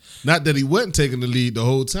lead. Not that he wasn't taking the lead the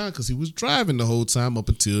whole time, because he was driving the whole time up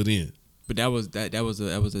until then. But that was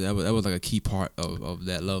like a key part of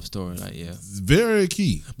that love story. Like, yeah, It's very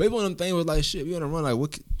key. but one of them things was like, shit, we on the run. Like,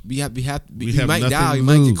 what? We have We you have might nothing die, to you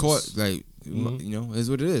might lose. get caught. Like, you know, it's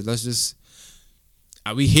what it is. Let's just.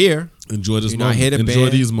 We here, Enjoy this You know, I moment. hit a Enjoy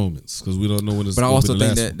band. these moments, because we don't know when it's but I going to also be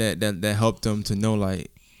the think last that that helped them to know, like,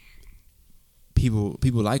 people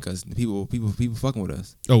like us, people fucking with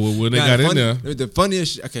us. one. Oh, well, when they Now, got in there. the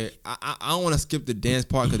funniest. Okay, I don't want to skip the dance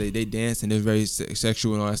part because they dance and they're very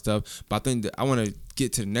sexual and all that stuff. But I think that I want to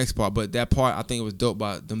get to the next part. But that part, I think it was dope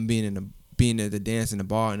about them being at the dance in the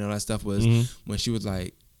bar and all that stuff was when she was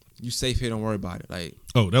like, "You safe here, don't worry about it." Like,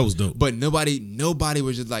 Oh, that was dope. but nobody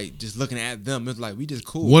was just looking at them. It's like, we just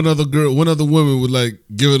cool. One other woman was like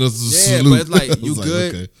giving us a salute. But it's like, I was you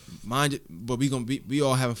good, okay. mind it, but we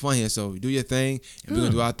all having fun here. So do your thing, and we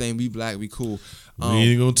gonna do our thing. We black, we cool. We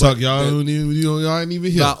ain't gonna talk. Y'all that- y'all ain't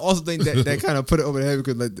even here. But I also think that kind of put it over the head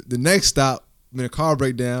because like the next stop, when the car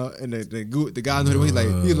break down and the guy knew he's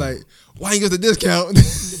like, why you get the discount?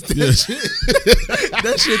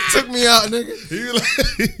 that shit took me out,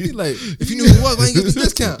 nigga. He like, if you knew who it was, why you get the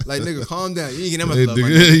discount? Like, nigga, calm down. You ain't getting that much love. My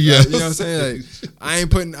nigga. Yeah. Like, you know what I'm saying? Like, I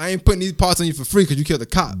ain't putting these parts on you for free because you killed the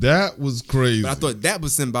cop. That was crazy. But I thought that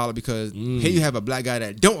was symbolic because here you have a black guy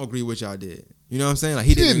that don't agree with y'all did. You know what I'm saying? Like,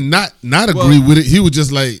 he did not agree with it. He was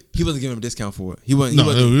just like, he wasn't giving him a discount for it. He wasn't.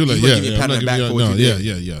 we were like, giving you a pat on the back for what you did.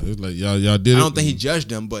 yeah. It was like y'all did it. I don't think he judged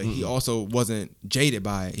them, but he also wasn't jaded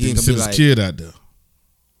by it. He He ain't sent gonna his be like, kid out there.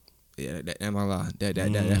 yeah, that ain't my lie.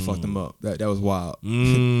 That fucked him up. That was wild. But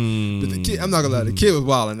Mm. the kid, I'm not gonna lie, the kid was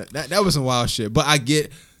wild, and that was some wild shit. But I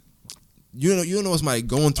get, you know what somebody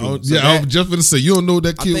going through. So I was just gonna say, you don't know what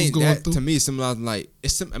that I kid was think going that through. to me is symbolizing like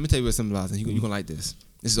let me tell you what symbolizing. You gonna like this.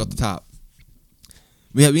 This is off the top.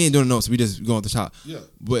 We ain't doing notes. We just going off the top. Yeah.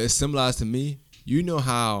 But it's symbolized to me. You know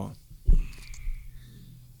how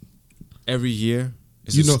every year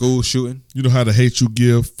it's a school shooting. You know how the hate you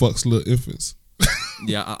give fucks little infants.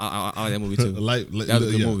 Yeah, I like that movie too. That That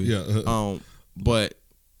was a good movie. Yeah. But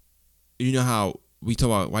you know how we talk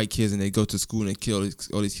about white kids and they go to school and they kill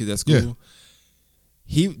all these kids at school.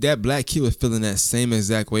 Yeah. That black kid was feeling that same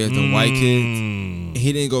exact way as the white kids. And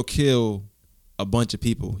he didn't go kill a bunch of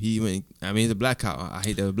people. He went. I mean, he's a black cop. I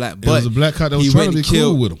hate that was black. But it was a black cop that was trying to be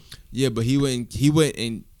cool with him. Yeah, but he went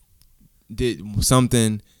and did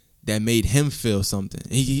something that made him feel something.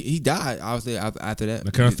 He died obviously after that.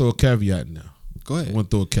 Now, can I throw a caveat in there? Go ahead. I want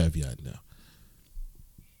to throw a caveat in there.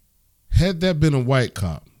 Had that been a white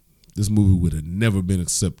cop, this movie would have never been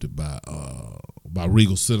accepted by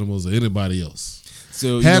Regal Cinemas or anybody else.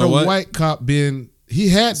 So you had know a what? white cop been, he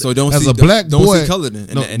had So don't as see a black don't boy. see color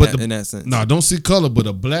in that sense. No, don't see color. But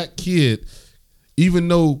a black kid, even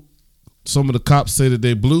though some of the cops say that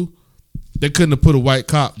they blue, they couldn't have put a white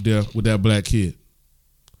cop there with that black kid.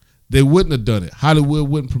 They wouldn't have done it. Hollywood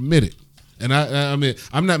wouldn't permit it. And I mean,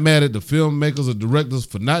 I'm not mad at the filmmakers or directors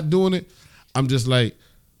for not doing it. I'm just like,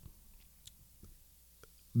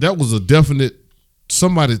 that was a definite.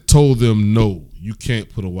 Somebody told them, no, you can't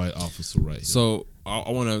put a white officer right here. So I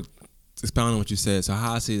want to expound on what you said. So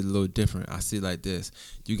how I see it a little different. I see it like this.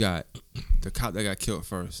 You got the cop that got killed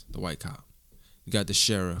first, the white cop. You got the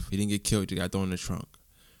sheriff. He didn't get killed. You got thrown in the trunk.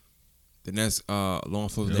 The next law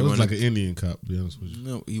enforcement. It was like an Indian cop, to be honest with you.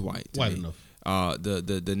 No, he white. White enough.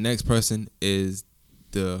 The next person is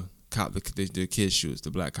the cop. The kid shoots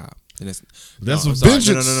the black cop. And That's no, a I'm sorry.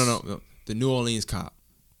 vengeance. No. The New Orleans cop.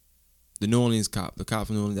 The cop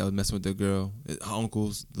from New Orleans that was messing with the girl, her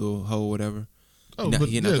uncle's little hoe, whatever. Oh, but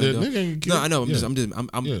He yeah, not that gonna nigga do it. ain't No, killed. I know.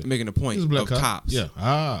 I'm Yeah. making a point He's a black of cop. cops. Yeah.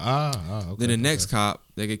 Okay. Then the next cop,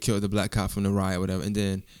 they get killed, the black cop from the riot, whatever. And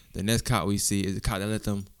then the next cop we see is the cop that let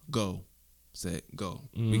them go. Say go.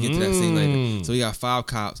 We get to that scene later. So we got 5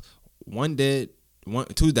 cops, 1 dead,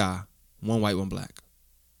 2 die, 1 white, 1 black.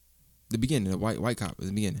 The beginning, the white cop is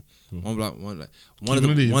the beginning. 1 black, 1 black. One let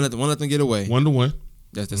them get away. 1-1.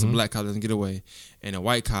 That's a black cop that doesn't get away, and a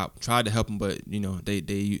white cop tried to help him, but you know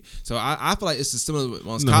they. So I feel like it's a similar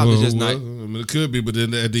ones. Cops is just not. I mean, it could be, but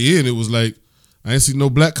then at the end, it was like I ain't see no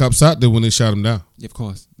black cops out there when they shot him down. Yeah, of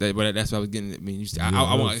course, but that's what I was getting. I mean, That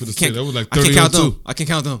was like I can't 30 count on 2. them. I can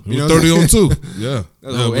count them. It was 30 on 2. Yeah,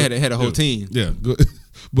 it had a whole team. Yeah,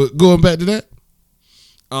 but going back to that,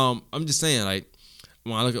 I'm just saying, like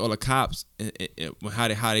when I look at all the cops and how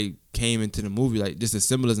they came into the movie, like just the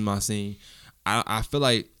symbolism I seen. I feel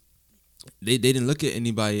like they didn't look at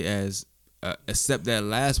anybody as except that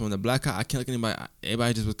last one, the black cop. I can't look at anybody.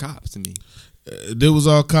 Everybody just was cops to me. They was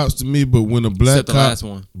all cops to me, but when a black except the cop, last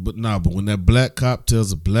one. but when that black cop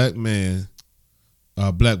tells a black man,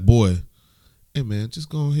 black boy, hey man, just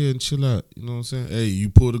go ahead and chill out. You know what I'm saying? Hey, you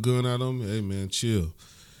pulled a gun out on me. Hey man, chill.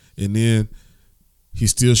 And then he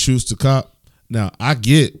still shoots the cop. Now I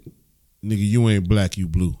get, nigga, you ain't black, you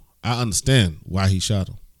blue. I understand why he shot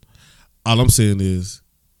him. All I'm saying is,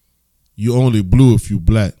 you only blue if you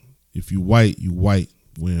black. If you white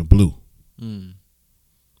wearing blue. Man,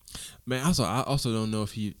 I also don't know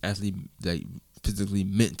if he actually like physically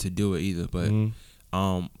meant to do it either. But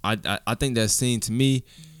I think that scene to me,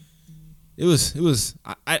 it was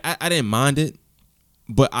I didn't mind it,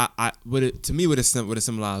 but what it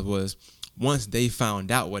symbolized was once they found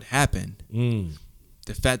out what happened,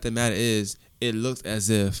 the fact of the matter is it looks as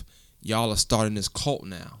if y'all are starting this cult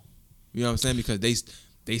now. You know what I'm saying? Because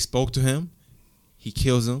they spoke to him, he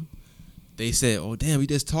kills him. They said, "Oh damn, we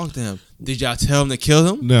just talked to him. Did y'all tell him to kill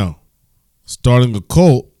him?" Now, starting a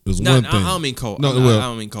cult is one thing. I don't mean cult. I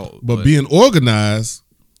don't mean cult. But being organized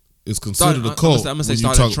is considered a cult. I'm gonna say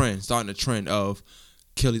starting a trend of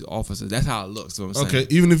kill these officers. That's how it looks. What I'm saying. Okay,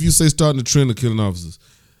 even if you say starting a trend of killing officers,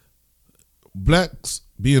 blacks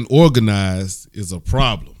being organized is a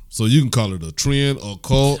problem. So you can call it a trend or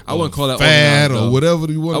cult. I wouldn't call that fad organized, or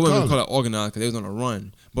whatever you want to call it. I wouldn't call it organized because they was on a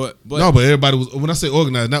run. But everybody was. When I say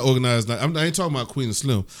organized, not organized. I ain't talking about Queen and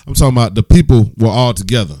Slim. I'm talking about the people were all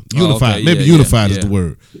together, unified. Okay, Maybe unified is the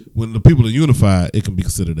word. When the people are unified, it can be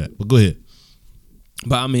considered that. But go ahead.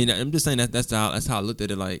 But I mean, I'm just saying that's how I looked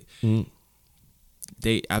at it. Like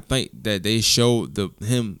I think that they showed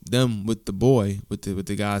them with the boy, with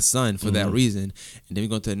the guy's son for that reason, and then we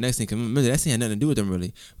go to the next scene. Cause remember that scene had nothing to do with them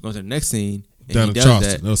really. We go to the next scene. Down in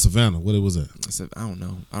Charleston, or Savannah. What was that? I don't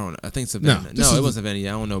know. I think Savannah. No, it wasn't Savannah.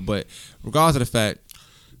 Yeah, I don't know. But regardless of the fact,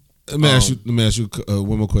 let me ask you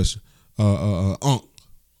one more question.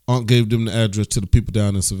 Unc gave them the address to the people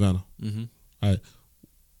down in Savannah. Mm-hmm. All right.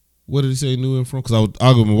 What did he say he knew him from? Because I was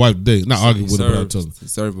arguing with my wife today. Not arguing with him, but I told him.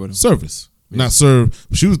 Served with him. Service. Yeah. Not served.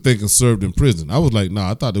 She was thinking served in prison. I was like,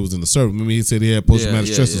 nah, I thought it was in the service. Remember he said he had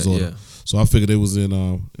post-traumatic stress disorder. Yeah. So I figured it was in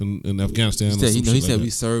Afghanistan. He said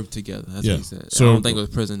we served together. That's what he said. I don't think it was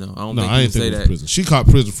prison though. I didn't think it was prison. She caught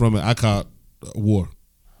prison from it. I caught war.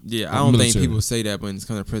 Yeah, I don't think people say that when it's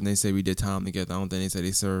coming to prison. They say we did time together. I don't think they say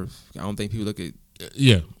they served. I don't think people look at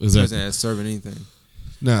prison as serving anything.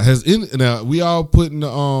 Now we all putting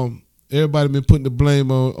everybody been putting the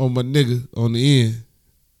blame on my nigga on the end.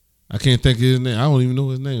 I can't think of his name. I don't even know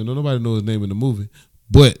his name. Nobody knows his name in the movie.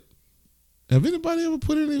 But have anybody ever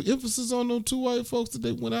put any emphasis on those two white folks that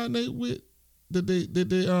they went out with? That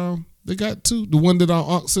they got to? The one that our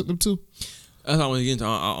aunt sent them to? That's what I want to get into.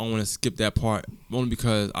 I want to skip that part only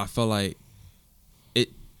because I feel like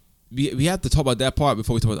we have to talk about that part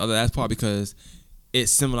before we talk about the other last part because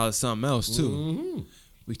it's similar to something else too. Mm-hmm.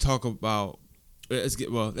 We talk about let's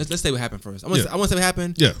say what happened first. I want to say what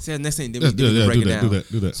happened. Yeah. Say the next thing. Then we break it down.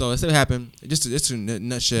 Do that. So let's say what happened. Just in a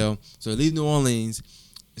nutshell. So they leave New Orleans.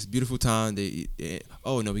 It's a beautiful time.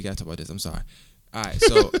 Oh no, we gotta talk about this. I'm sorry. All right.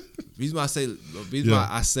 So reason why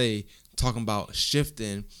I say talking about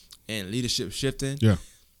shifting and leadership shifting. Yeah.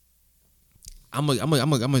 I'm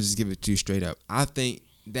gonna just give it to you straight up. I think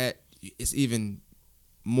that it's even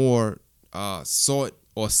more sought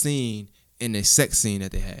or seen in the sex scene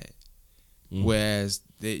that they had, whereas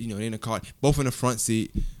they in the car, both in the front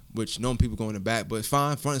seat. Which normal people go in the back, but it's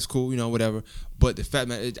fine. Front is cool, whatever. But the fact,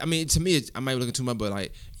 man, I mean, to me, I might be looking too much, but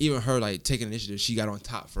like even her, like taking initiative, she got on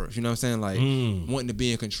top first. You know what I'm saying? Like wanting to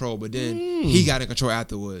be in control, but then he got in control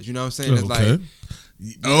afterwards. You know what I'm saying? It's like, first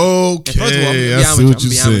of all, I see what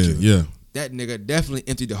you're saying. Yeah, that nigga definitely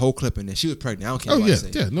emptied the whole clip in there. She was pregnant. I don't care what I say.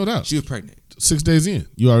 Yeah, no doubt. She was pregnant. 6 days in,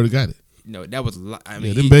 you already got it. No, that was. I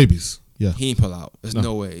mean, them babies. Yeah, he ain't pull out. There's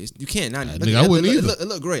no way. You can't. Not. Nigga, I wouldn't either. It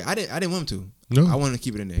looked great. I didn't want him to. No, I wanted to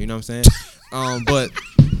keep it in there. You know what I'm saying? But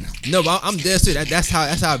I'm dead serious. That's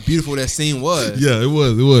how beautiful that scene was. Yeah, it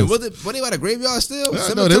was. Were they by the graveyard still?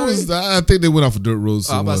 No, they was. I think they went off of dirt roads.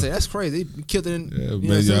 I was about to say that's crazy. They killed it in. Yeah,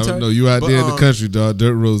 man. I don't know. You out there in the country, dog.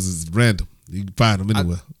 Dirt roads is random. You can find them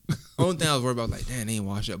anywhere. Only thing I was worried about, like, damn, they ain't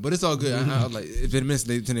wash up, but it's all good. I was like, if it missed,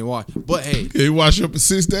 they wash. But hey, they wash up in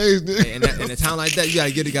 6 days. And in a town like that, you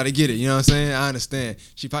gotta get it. You know what I'm saying? I understand.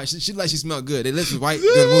 She smelled good. They lips was white.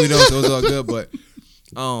 Good movie though, so it was all good. But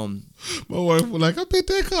my wife was like, I bet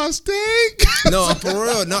that car stink. No, for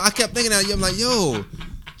real. No, I kept thinking that. I'm like, yo,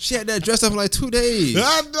 She had that dress up for like 2 days.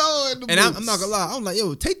 I know. And I'm not gonna lie. I'm like,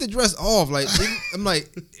 yo, take the dress off. Like, I'm like,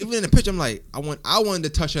 even in the picture, I'm like, I wanted to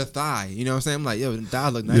touch her thigh. You know what I'm saying? I'm like, yo, the thigh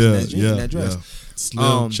look nice in that jeans, in that dress. Yeah.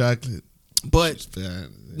 Slim chocolate. But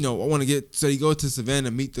you know, I want to get. So you go to Savannah,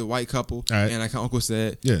 meet the white couple, and like her uncle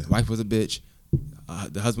said, the wife was a bitch.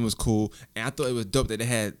 The husband was cool, and I thought it was dope that they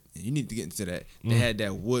had. You need to get into that. They had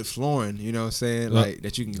that wood flooring, you know what I'm saying, like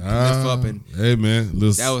that you can lift up and. Hey man,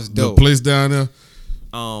 that was dope. The place down there.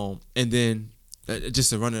 And then just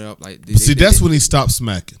to run it up, like. That's when he stopped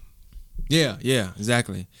smacking. Yeah,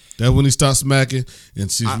 exactly. That's when he stopped smacking,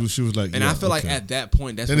 and she was like, and I feel like at that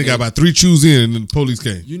point, that's then they got about 3 chews in, and then the police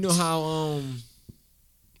came. You know how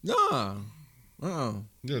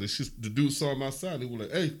Yeah, the dude saw him outside. They were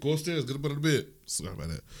like, "Hey, go upstairs, get up under the bed." Sorry about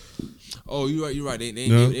that. Oh, you're right. They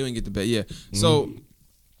didn't get the bed. Yeah. So,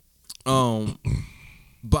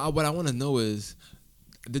 but what I want to know is,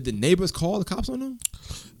 did the neighbors call the cops on them?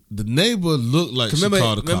 The neighbor looked like she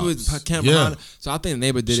called the cops. Remember her camera behind her? So I think the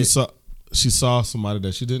neighbor did it. She saw somebody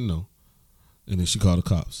that she didn't know, and then she called the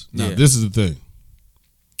cops. Now, this is the thing.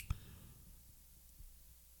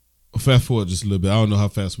 Fast forward just a little bit. I don't know how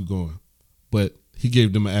fast we're going, but he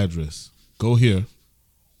gave them an address. Go here,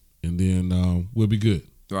 and then we'll be good.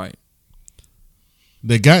 Right.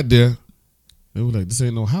 They got there. They were like, "This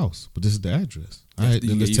ain't no house, but this is the address." All right,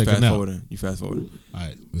 then let's take it now. You fast forward. All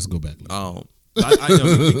right, let's go back. I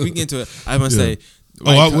know we can get into it. I want to say. We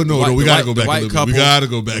gotta go back a little bit. We gotta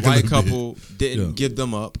go back. The white couple didn't give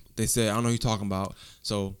them up. They said, "I don't know who you're talking about."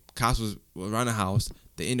 So cops was around the house.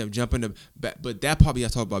 They ended up jumping the back, but that part we got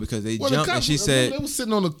to talk about because they jumped and she said they were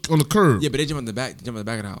sitting on the curb. Yeah, but they jumped in the back. Of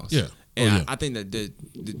the house. Yeah, and I think that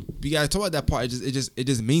we got to talk about that part. It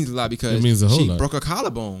just means a lot because it means a whole she lot. broke her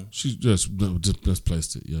collarbone. She just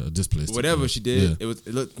displaced it. Yeah, displaced whatever it. she did, it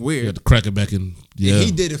looked weird. You had to crack it back in. Yeah, and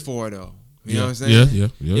he did it for her though. You know what I'm saying? Yeah.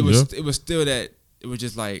 It was still that. It was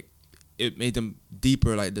just like. It made them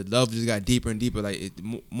deeper, like the love just got deeper and deeper. Like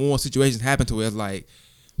more situations happened to her. It's like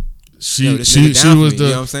she was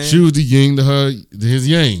the yin to her, his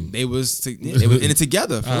yang. They was in it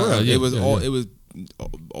together for real. It was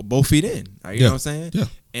both feet in. You know what I'm saying? Yeah,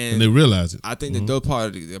 and they realized it. I think the dope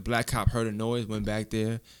part, the black cop heard a noise, went back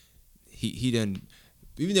there. He done.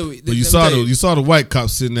 Even though you saw the white cop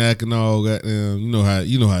sitting there acting all that.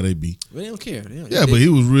 You know how they be. But they don't care. But he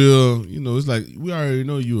was real. You know, it's like we already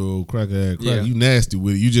know you old cracker. Yeah. You nasty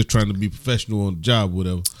with it. You just trying to be professional on the job,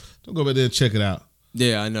 whatever. Don't go back there and check it out.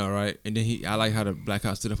 Yeah, I know, right? And then I like how the black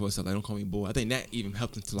cop stood up for himself. Like, don't call me boy. I think that even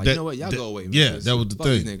helped him to you know what, y'all go away. Yeah, that was the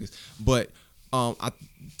thing. These niggas. But I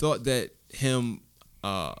thought that him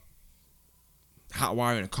hot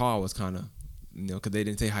wiring a car was kind of. You know, because they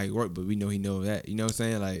didn't say how he worked, but we know he know that. You know what I'm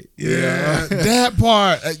saying? Like, that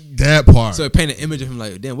part. So it painted an image of him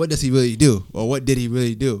like, damn, what does he really do? Or what did he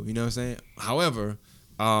really do? You know what I'm saying? However,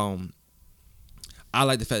 I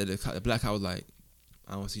like the fact that the black guy was like,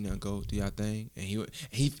 I don't see nothing, go do your thing. And he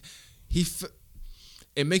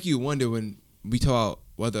it make you wonder when we talk about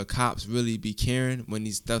whether cops really be caring when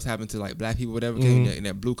these stuffs happen to like black people, whatever, in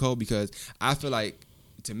that blue code, because I feel like,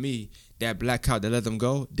 to me, that black cop that let them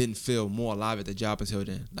go didn't feel more alive at the job until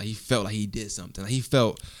then. Like he felt like he did something. Like he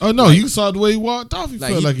felt. Oh no, you saw the way he walked off. He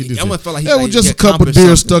felt like he did. Almost felt like that was just a couple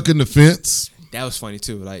deer stuck in the fence. That was funny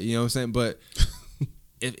too. Like, you know what I'm saying? But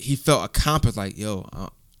he felt accomplished. Like, yo,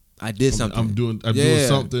 I did something. I'm doing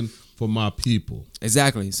something for my people.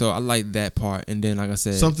 Exactly. So I like that part. And then, like I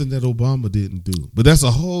said, something that Obama didn't do. But that's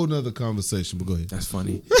a whole nother conversation. But go ahead. That's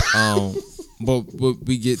funny. But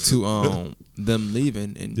we get to them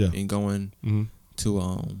leaving and going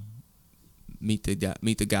to meet the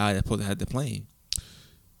guy that supposed to have the plane.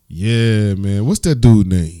 Yeah, man. What's that dude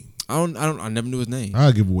name? I never knew his name.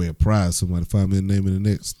 I'll give away a prize. Somebody find me the name in the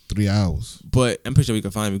next 3 hours. But I'm pretty sure we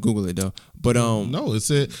can find him and Google it though. But no, it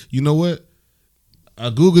said, you know what? I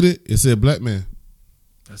Googled it. It said black man.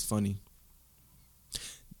 That's funny.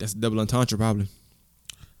 That's a double entendre probably.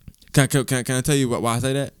 Can I tell you why I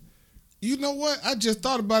say that? You know what? I just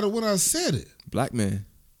thought about it when I said it. Black man.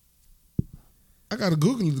 I gotta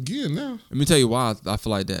Google it again now. Let me tell you why I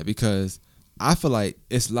feel like that. Because I feel like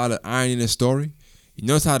it's a lot of irony in this story. You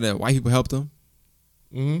notice how the white people helped him?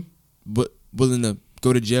 Mm-hmm. But willing to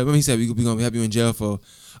go to jail. Remember he said we gonna have you in jail for.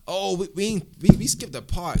 Oh, we skipped a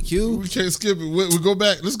part, Q. We can't skip it. We go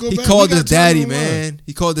back. Let's go back. He called his daddy, man.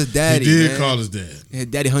 He called his daddy. He did call his dad. His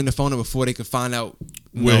daddy hung the phone up before they could find out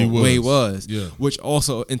where he was. Yeah. Which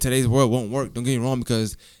also in today's world won't work. Don't get me wrong,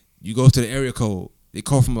 because you go to the area code. They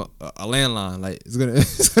call from a landline. Like it's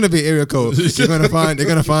gonna be an area code. They're gonna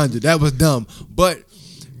find you. That was dumb. But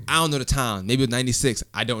I don't know the time. Maybe it was 96.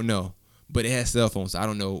 I don't know. But it had cell phones, so I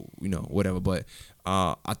don't know, whatever. But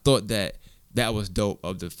I thought that was dope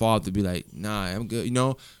of the father to be like, nah, I'm good. You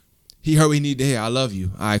know, he heard what he needed to hear. I love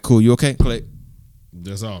you. All right, cool. You okay? Click.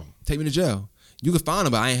 That's all. Take me to jail. You can find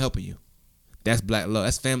him, but I ain't helping you. That's black love.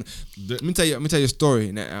 That's family. Let me tell you a story.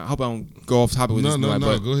 And I hope I don't go off topic with this.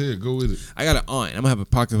 No. Go ahead. Go with it. I got an aunt. I'm gonna have a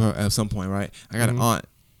pocket of her at some point, right? I got an aunt.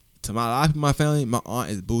 To my life, my family, my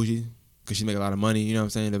aunt is bougie because she make a lot of money. You know what I'm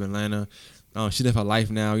saying? Live in Atlanta. She live her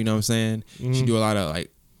life now. You know what I'm saying? She do a lot of a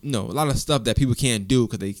lot of stuff that people can't do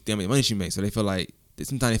because they make money she makes. So they feel like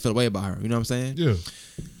sometimes they feel away about her. You know what I'm saying? Yeah.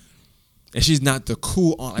 And she's not the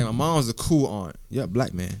cool aunt. Like my mom's the cool aunt. Yeah,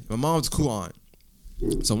 black man. My mom's the cool aunt.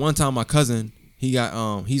 So one time my cousin, he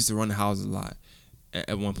used to run the house a lot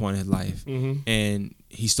at one point in his life. And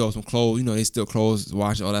he stole some clothes. You know, they steal clothes,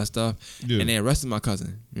 watch, all that stuff. Yeah. And they arrested my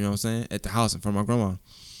cousin, you know what I'm saying, at the house in front of my grandma.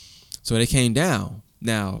 So they came down.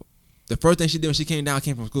 Now, the first thing she did when she came down, I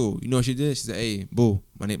came from school. You know what she did? She said, hey, boo,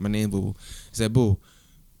 my name Boo. She said, boo,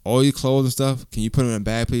 all your clothes and stuff, can you put them in a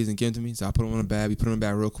bag, please, and give them to me? So I put them in a bag. We put them in a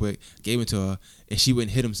bag real quick, gave it to her, and she went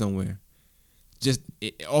and hid them somewhere. Just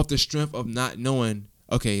off the strength of not knowing,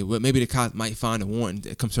 okay, well, maybe the cops might find a warrant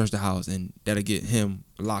to come search the house, and that'll get him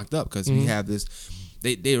locked up because we have this.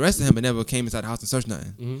 They arrested him but never came inside the house and searched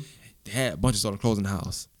nothing. They had a bunch of stolen clothes in the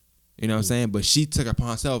house. You know what I'm saying? But she took it upon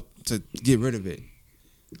herself to get rid of it.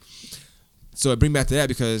 So it bring back to that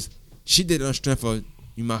because she did it on strength of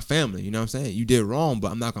you, my family. You know what I'm saying? You did wrong,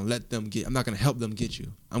 but I'm not gonna I'm not gonna help them get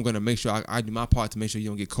you. I'm gonna make sure I do my part to make sure you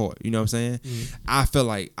don't get caught. You know what I'm saying? I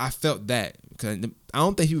felt that because I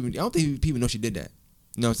don't think people know she did that.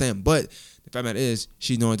 You know what I'm saying? But the fact matter is,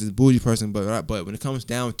 she's known as this bougie person. But when it comes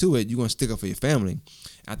down to it, you're gonna stick up for your family.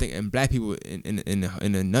 I think, and black people, in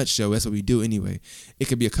a nutshell, that's what we do anyway. It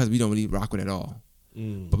could be a cousin we don't really rock with at all,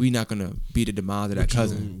 but we're not gonna be the demise of that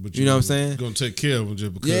cousin. You know what I'm saying? Gonna take care of him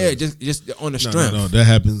just because. Yeah, just on the strength. No, that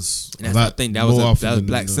happens. And I think that was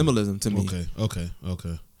black symbolism to me. Okay.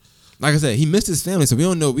 Like I said, he missed his family, so we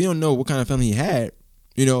don't know what kind of family he had.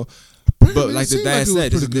 You know, but like the dad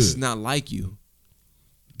said, this is not like you.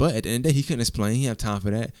 But at the end of the day, he couldn't explain. He had time for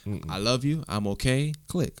that. I love you. I'm okay.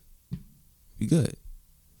 Click. Be good.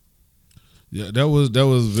 Yeah, that was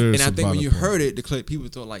very. And I think when you heard it, the clip, people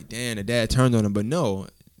thought like, "Damn, the dad turned on him." But no,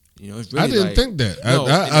 you know, it's really I didn't think that. No,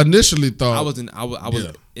 I initially thought I was in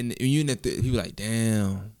the unit. He was like,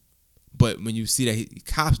 "Damn," but when you see that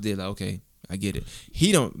cops did, like, okay, I get it.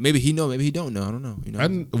 He don't. Maybe he know. Maybe he don't know. I don't know. You know.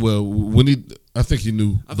 I think he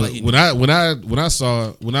knew. But like when I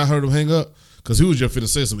heard him hang up, because he was just finna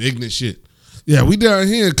say some ignorant shit. Yeah, we down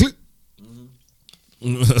here. Click. I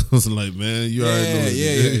was like, man, you already know.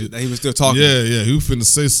 Yeah. He was still talking. Yeah. He was finna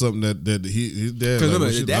say something that his dad. Because remember,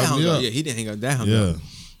 his dad hung up. Yeah, he didn't hang up. Dad hung up.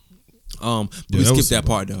 But we skipped that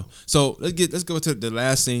part though. So let's go to the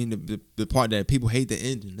last scene, the part that people hate the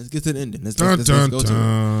ending. Let's get to the ending. Let's go to it.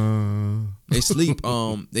 They sleep.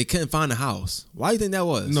 They couldn't find the house. Why do you think that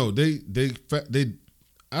was? No,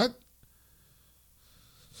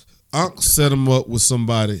 Unc set him up with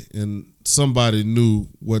somebody, and somebody knew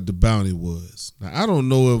what the bounty was. Now I don't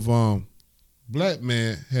know if Black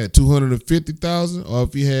Man had 250,000 or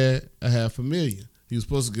if he had $500,000. He was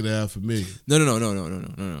supposed to get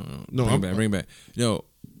 $500,000. No. Bring it back. No,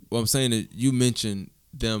 what I'm saying is you mentioned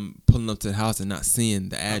them pulling up to the house and not seeing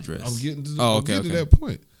the address. I'm getting to that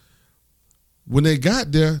point. When they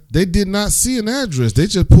got there, they did not see an address. They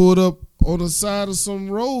just pulled up on the side of some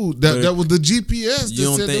road. That was the GPS. You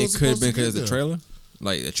don't think it could have been because of the trailer?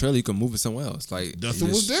 Like the trailer, you can move it somewhere else. Like nothing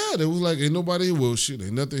was there. They was like, ain't nobody here. Well, shit,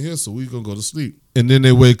 ain't nothing here, so we gonna go to sleep. And then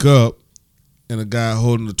they wake up, and a guy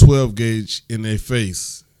holding a 12 gauge in their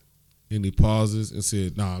face, and he pauses and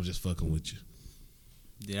said, "Nah, I'm just fucking with you."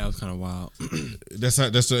 Yeah, that was kind of wild. That's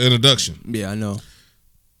the introduction. Yeah, I know.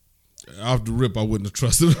 Off the rip, I wouldn't have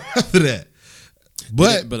trusted him after that.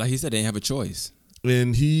 But like he said, they didn't have a choice.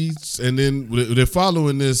 And then they're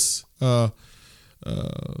following this.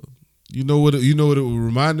 You know what it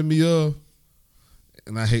reminded me of,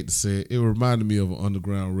 and I hate to say it, it reminded me of an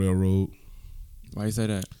Underground Railroad. Why you say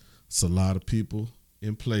that? It's a lot of people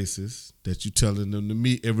in places that you telling them to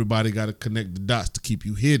meet. Everybody got to connect the dots to keep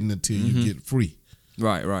you hidden until you get free.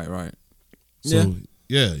 Right. So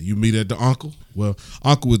yeah, you meet at the uncle. Well,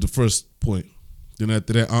 uncle was the first point. Then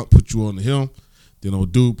after that, uncle put you on to him. Then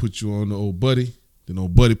old dude put you on the old buddy. Then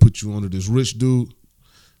old buddy put you on to this rich dude.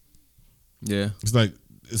 Yeah. It's like,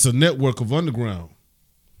 it's a network of underground.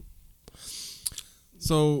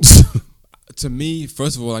 So, to me,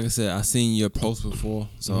 first of all, like I said, I seen your post before,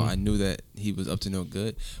 so I knew that he was up to no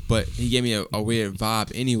good. But he gave me a weird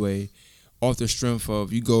vibe anyway, off the strength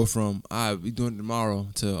of you go from, we doing it tomorrow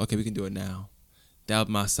to, okay, we can do it now. That was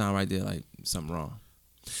my sign right there, like something wrong.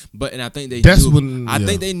 But and I think they That's knew. when I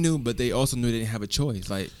think they knew, but they also knew they didn't have a choice.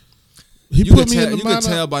 Like he you put could me tell, in the you mind. could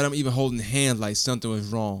tell by them even holding hands like something was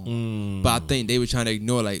wrong. But I think they were trying to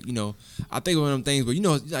ignore, like, you know, I think one of them things. But you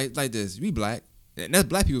know, like this, we black, and that's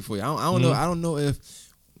black people for you. I don't know. I don't know if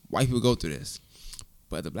white people go through this,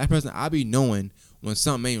 but the black person, I be knowing when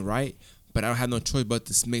something ain't right, but I don't have no choice but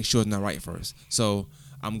to make sure it's not right first. So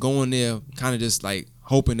I'm going there, kind of just like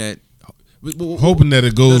hoping that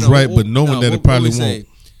it goes right, but knowing that it probably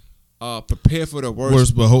won't. Prepare for the worst,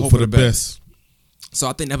 Worst, but hope for the best. So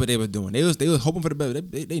I think that's what they were doing. They was hoping for the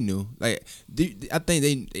best. They knew. Like I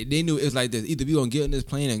think they knew it was like this. Either we gonna get on this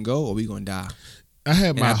plane and go, or we gonna die. I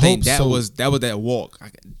had my I think hopes. that was that walk.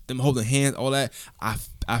 Them holding hands, all that.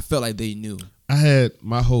 I felt like they knew. I had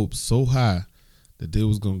my hopes so high that they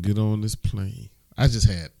was gonna get on this plane. I just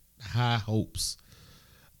had high hopes.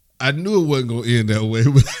 I knew it wasn't gonna end that way,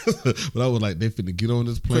 but I was like, they finna get on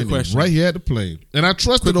this plane right here at the plane, and I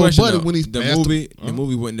trusted old buddy when he the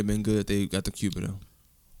movie wouldn't have been good if they got to Cuba though.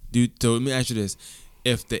 Dude, so let me ask you this: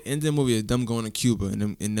 if the end of the movie is them going to Cuba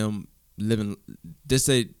and them living, just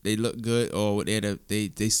say they look good or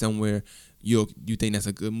they somewhere, you think that's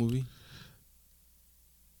a good movie?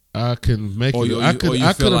 I can make it. I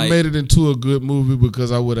could have made it into a good movie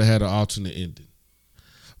because I would have had an alternate ending.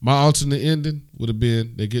 My alternate ending would have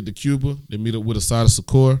been they get to Cuba, they meet up with Asada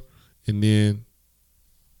Shakur, and then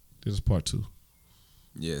there's part 2.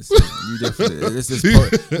 Yes, you definitely. This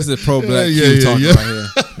is pro black talking right here.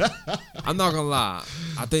 I'm not gonna lie.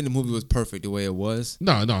 I think the movie was perfect the way it was.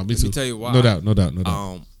 No, me too. Let me tell you why. No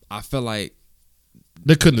doubt. I feel like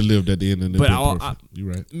they couldn't have lived at the end, and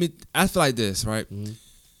you're right. I feel like this, right? Mm-hmm.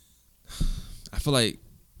 I feel like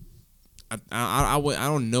I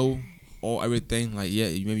don't know everything. Like, yeah,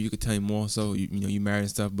 maybe you could tell me more. So you know you married and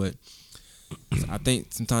stuff, but I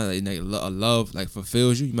think sometimes like a love like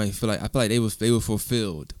fulfills you. You might feel like I feel like they were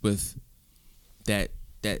fulfilled with that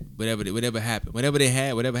whatever happened,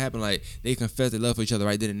 whatever happened. Like they confessed their love for each other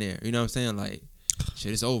right then and there. You know what I'm saying? Like,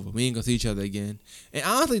 shit, it's over. We ain't gonna see each other again. And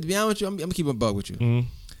honestly, to be honest with you, I'm gonna keep a bug with you. Mm-hmm.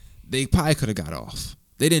 They probably could have got off.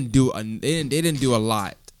 They didn't do a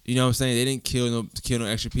lot. You know what I'm saying? They didn't kill no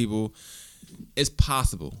extra people. It's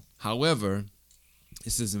possible. However,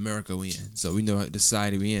 this is America we in, so we know the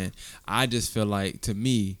society we in. I just feel like, to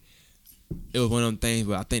me, it was one of them things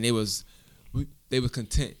where I think they was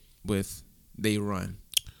content with they run.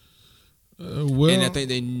 And I think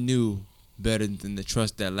they knew better than to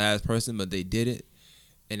trust that last person, but they did it.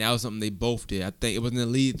 And that was something they both did. I think it wasn't a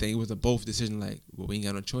lead thing. It was a both decision. Like, well, we ain't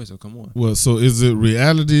got no choice, so come on. Well, so is it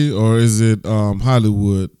reality or is it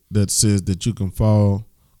Hollywood that says that you can fall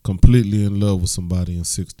completely in love with somebody in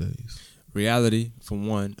 6 days? Reality, for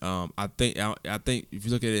one. I think if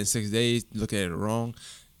you look at it in 6 days, you look at it wrong.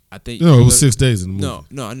 I think it was 6 days in the movie.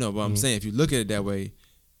 No, I know, but I'm saying if you look at it that way,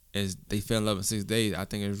 as they fell in love in 6 days, I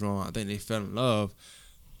think it's wrong. I think they fell in love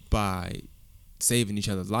by saving each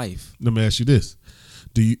other's life. Let me ask you this: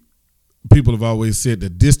 people have always said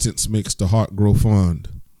that distance makes the heart grow fond,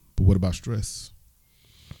 but what about stress?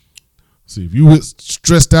 See, if you were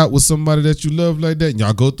stressed out with somebody that you love like that, and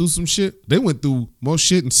y'all go through some shit, they went through more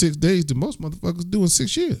shit in 6 days than most motherfuckers do in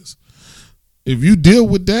 6 years. If you deal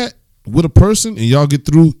with that with a person and y'all get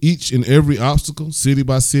through each and every obstacle, city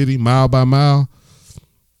by city, mile by mile,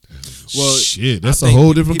 well, shit, that's a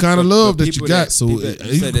whole different kind of love that you got. So you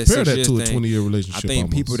compare that to a 20-year relationship. I think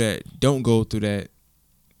almost. People that don't go through that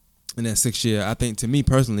in that 6 year, I think, to me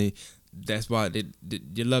personally, that's why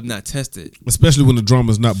your love not tested. Especially when the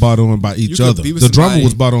drama is not brought on by each other. The drama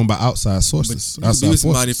was brought on by outside sources. You could be with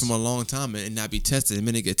somebody from a long time and not be tested. The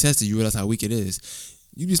minute it get tested, you realize how weak it is.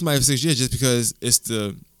 You be somebody for 6 years just because it's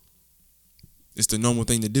the normal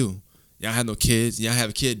thing to do. Y'all have no kids. Y'all have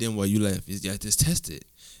a kid, then what? You left. Y'all just tested.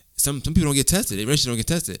 Some people don't get tested. They eventually don't get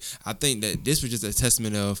tested. I think that this was just a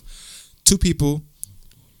testament of two people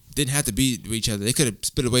didn't have to be with each other. They could have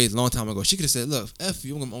split away a long time ago. She could have said, "Look, F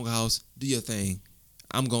you, I'm going to my own house. Do your thing.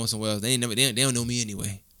 I'm going somewhere else. They don't know me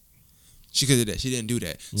anyway." She could have did that. She didn't do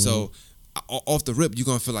that. Mm-hmm. So off the rip, you're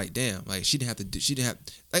gonna feel like, damn, like she didn't have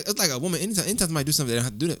like it's like a woman. Anytime somebody do something, they don't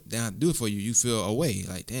have to do that. They don't have to do it for you. You feel away.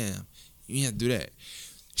 Like, damn, you didn't have to do that.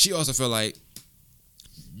 She also felt like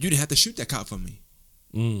you didn't have to shoot that cop for me.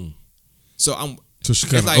 Mm. So she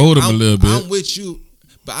kind of owed him a little bit. I'm with you,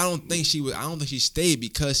 but I don't think she stayed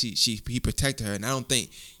because he protected her, and I don't think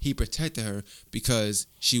he protected her because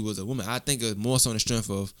she was a woman. I think it was more so on the strength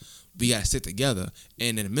of we gotta stick together,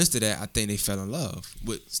 and in the midst of that, I think they fell in love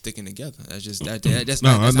with sticking together. That's just that's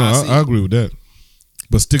no, that's I agree with that.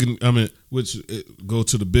 But sticking, which go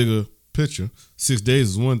to the bigger picture. 6 days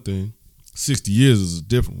is one thing. 60 years is a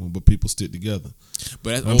different one, but people stick together.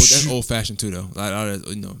 But that's old fashioned too, though. Like,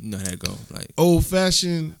 you know how that go. Like old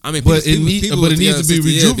fashioned. I mean, but it needs to be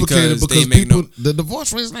rejuvenated because people, the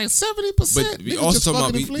divorce rate is like 70%. But we also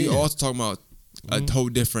talking about a whole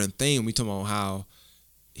different thing. We talking about how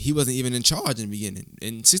he wasn't even in charge in the beginning.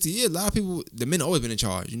 In 60 years, a lot of people, the men always been in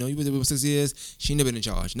charge. You know, you been with 60 years, she never been in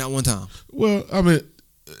charge, not one time. Well, I mean,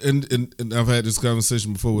 and I've had this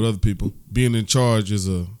conversation before with other people. Being in charge just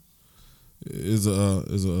a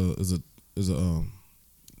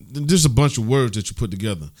bunch of words that you put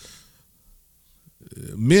together.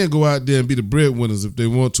 Men go out there and be the breadwinners if they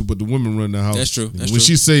want to, but the women run the house. That's true. When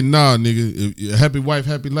she say nah, nigga, happy wife,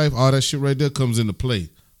 happy life, all that shit right there comes into play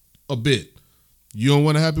a bit. You don't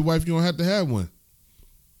want a happy wife, you don't have to have one.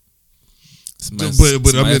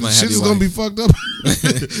 But I mean, shit's gonna be fucked up.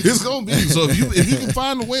 It's gonna be. So if you can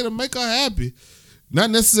find a way to make her happy,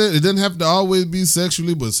 not necessarily, it doesn't have to always be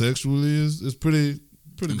sexually, but sexually is pretty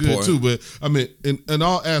good too. But I mean, in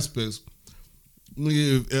all aspects,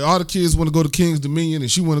 if all the kids want to go to King's Dominion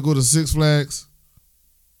and she want to go to Six Flags,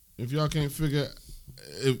 if y'all can't figure,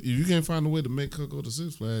 if you can't find a way to make her go to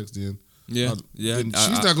Six Flags, then then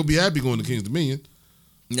she's not gonna be happy going to King's Dominion.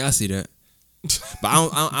 Yeah, I see that. But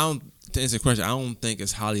I don't. To answer the question, I don't think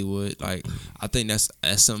it's Hollywood. Like, I think that's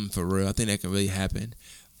something for real. I think that can really happen.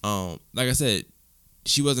 Like I said,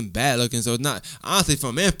 she wasn't bad looking, so it's not. Honestly, from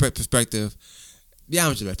a man's perspective, yeah,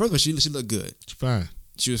 I'm just first of all, she looked good. She's fine.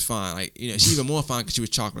 She was fine. Like, you know, she even more fine because she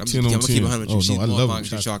was chocolate. I'm 10 gonna on keep 10. 100 with you. She's more fine because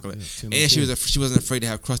she was chocolate. chocolate. Yeah, and she wasn't afraid to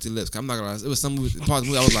have crusty lips. I'm not gonna lie. It was some part of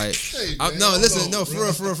the movie I was like, for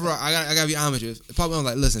real. I gotta be honest with you. Probably I was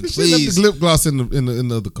like, listen, please. She left the lip gloss in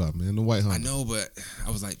the other car, man, the white Honda. I know, but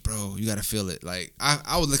I was like, bro, you gotta feel it. Like,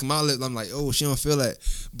 I was licking my lips. I'm like, oh, she don't feel that,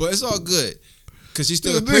 but it's all good. Cause she's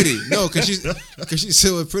still pretty. No, cause she's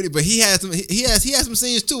still pretty. But he had some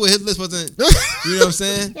scenes too where his lips wasn't. You know what I'm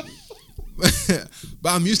saying?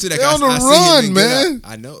 But I'm used to that. They're on the run, man.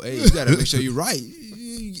 I know. Hey, you gotta make sure you're right.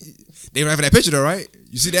 They ran for that picture though, right?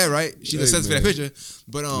 You see that, right? She just says for that picture.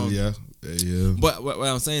 But yeah. But what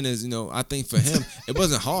I'm saying is, you know, I think for him, it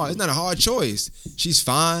wasn't hard. It's not a hard choice. She's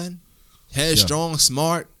fine, headstrong,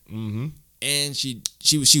 smart, and she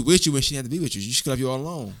with you when she had to be with you. She could have you all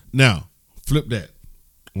alone. Now, flip that.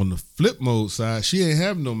 On the flip mode side, she ain't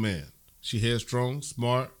have no man. She headstrong,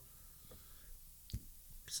 smart.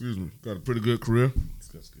 Excuse me, got a pretty good career.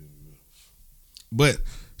 But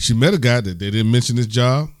she met a guy that they didn't mention his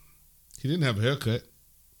job. He didn't have a haircut.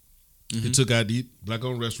 He took out to eat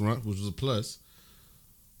black-owned restaurant, which was a plus.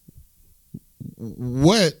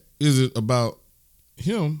 What is it about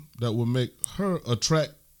him that would make her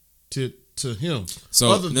attracted to him?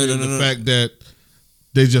 So, other than the fact that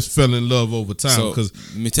they just fell in love over time. So,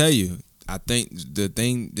 let me tell you, I think the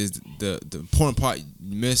thing is the important part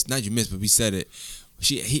you missed, not you missed, but we said it.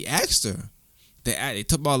 He asked her. They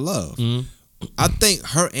talked about love. I think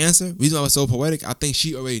her answer, reason why it was so poetic, I think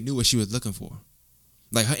she already knew what she was looking for.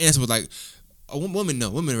 Like, her answer was like, women know.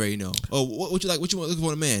 Women already know. Oh, what you like? What you want looking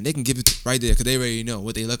for in a man? They can give it right there because they already know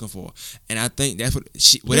what they looking for. And I think that's what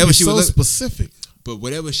whatever she was specific. But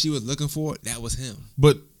whatever she was looking for, that was him.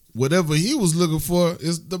 But whatever he was looking for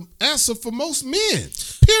is the answer for most men.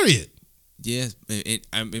 Period. Yes,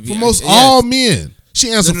 for most all men. She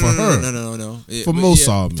answered for her. No. For most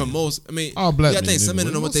all men. For most, I mean, all black men. I think some men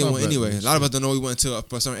don't know what they want anyway. Men. A lot of us don't know what we want until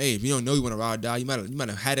for a certain age. If you don't know you want to ride or die, you might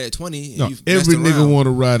have had it at 20. No, every nigga want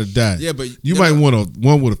to ride or die. Yeah, but you might want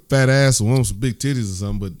one with a fat ass or one with some big titties or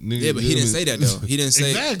something. But nigga, yeah, but he didn't say that though. He didn't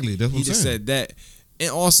say exactly. That's what he just said that.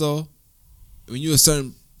 And also, when you're a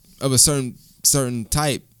certain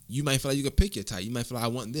type, you might feel like you could pick your type. You might feel like I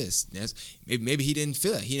want this. Maybe he didn't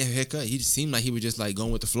feel it. He didn't have a haircut. He just seemed like he was just like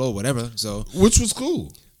going with the flow, or whatever. So which was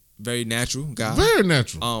cool. Very natural guy. Very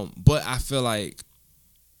natural. But I feel like,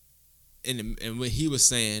 and what he was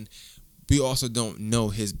saying, we also don't know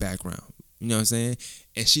his background. You know what I'm saying?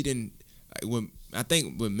 And she didn't. I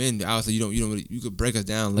think with men, obviously you could break us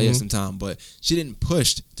down later sometime, but she didn't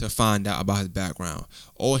push to find out about his background.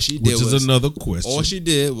 All she did was another question. All she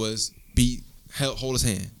did was hold his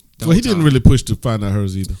hand. Well, he didn't really push to find out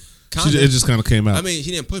hers either. It just kind of came out. I mean,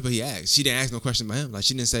 he didn't push, but he asked. She didn't ask no question about him. Like,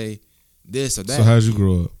 she didn't say this or that. So how'd you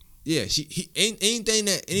grow up? Yeah, anything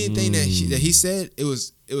that he said, it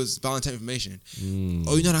was voluntary information.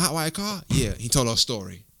 Oh, you know the hot white car? Yeah, he told her a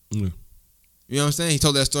story. Yeah. You know what I'm saying? He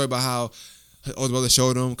told that story about how her older brother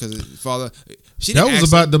showed him because his father. That was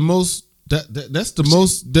about the most. That's the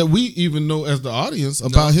most that we even know as the audience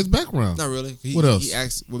about his background. Not really. What else? He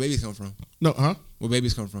asked where babies come from. No, huh? Where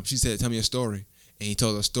babies come from? She said, "Tell me a story," and he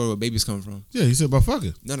told her a story where babies come from. Yeah, he said about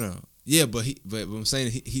fucking. No. Yeah, but I'm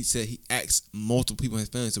saying he said he asked multiple people in his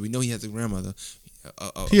family, so we know he has a grandmother.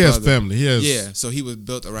 He has family. He has so he was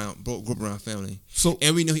built around, grew up around family. So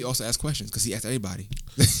and we know he also asked questions because he asked everybody.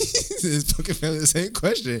 His fucking family the same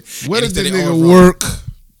question. Where did the nigga work?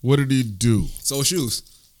 What did he do? Sold shoes.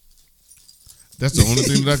 That's the only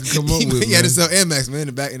thing that I can come up with. He had to sell Air Max, man, in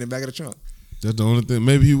the back of the trunk. That's the only thing.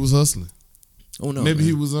 Maybe he was hustling. Oh no. Maybe man.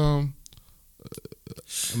 he was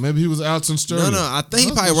Maybe he was Alton Sterling. No, I think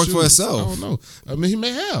he probably worked for himself. I don't know. I mean, he may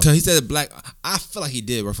have. Cause he said I feel like he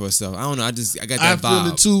did work for himself. I don't know. I got that vibe. I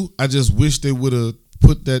feel it too. I just wish they would have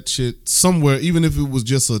put that shit somewhere, even if it was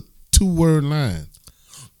just a 2-word line.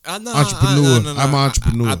 Entrepreneur. I'm an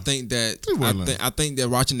entrepreneur. I think that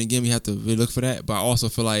watching the game, you have to really look for that. But I also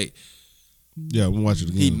feel like we'll watch it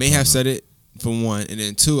again. He may have said it for one, and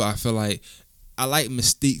then two, I feel like I like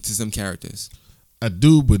mystique to some characters. I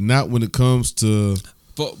do, but not when it comes to.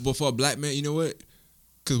 But for a black man, you know what?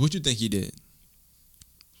 Because what you think he did?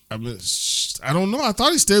 I mean, I don't know. I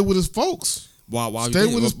thought he stayed with his folks. Why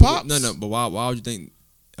stayed with his pops? No. But why would you think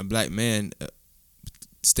a black man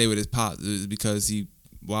stay with his pops? Because he.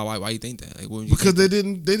 Why you think that? Like, because they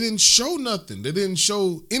didn't show nothing. They didn't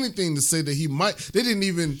show anything to say that he might. They didn't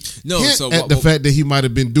even hint at the fact that he might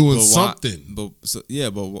have been doing something. So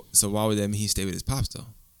why would that mean he stayed with his pops though?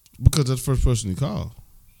 Because that's the first person he called.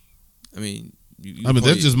 I mean,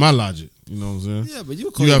 that's just my logic. You know what I'm saying? Yeah, but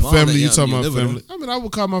you call got family. You talking about family? I mean, I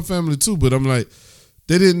would call my family too, but I'm like,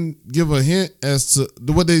 they didn't give a hint as to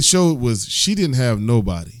what they showed was she didn't have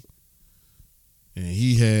nobody, and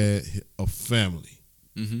he had a family.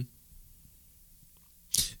 Mm-hmm.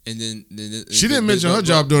 And then she didn't mention her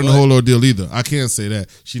job during the whole ordeal either. I can't say that.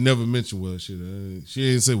 She never mentioned she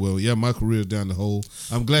didn't say my career's down the hole.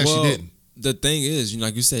 I'm glad she didn't. The thing is,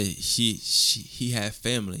 like you said, he had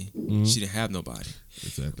family. Mm-hmm. She didn't have nobody.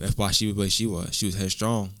 Exactly. That's why she was where she was. She was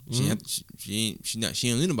headstrong. Mm-hmm. She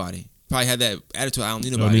didn't need nobody. Probably had that attitude. I don't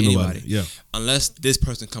need nobody. Yeah. Unless this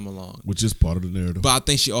person come along, which is part of the narrative. But I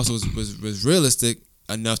think she also was realistic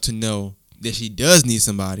enough to know that she does need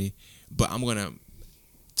somebody. But I'm gonna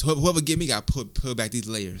whoever get me got put back these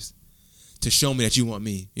layers to show me that you want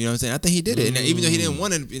me. You know what I'm saying? I think he did it, and even though he didn't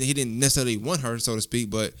want it, he didn't necessarily want her, so to speak,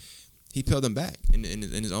 but he peeled them back in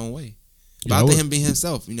his own way. But I think him being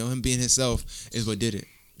himself, him being himself is what did it.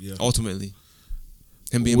 Yeah. Ultimately,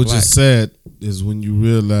 him being Which black. is sad is when you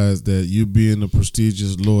realize that you being a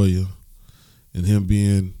prestigious lawyer and him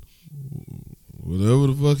being whatever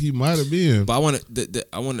the fuck he might have been. But I want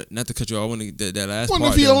to not to cut you off. I want to that last part. I wonder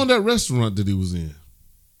if he owned that restaurant that he was in.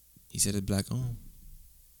 He said it's black owned.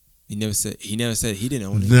 He never said he didn't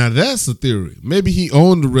own it. Now that's a theory. Maybe he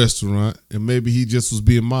owned the restaurant and maybe he just was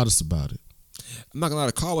being modest about it. I'm not gonna lie,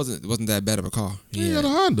 the car wasn't that bad of a car. He had a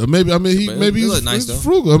Honda. Maybe he's nice,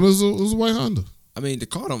 frugal. I mean, it was a white Honda. I mean, the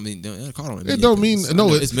car don't mean it don't mean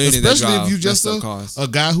no. Especially if you just a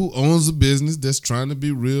guy who owns a business that's trying to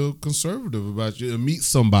be real conservative about you and meet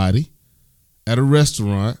somebody at a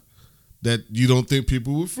restaurant that you don't think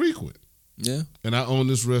people would frequent. Yeah. And I own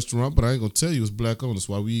this restaurant, but I ain't gonna tell you it's black owned. That's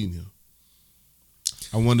why we eating here.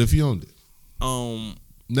 I wonder if he owned it.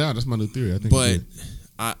 Nah, that's my new theory. I think. But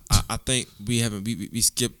I think we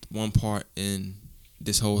skipped one part in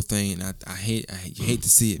this whole thing, and I hate to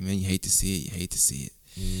see it, man. You hate to see it.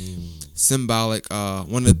 Symbolic.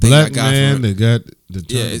 One of the things I got from it, got the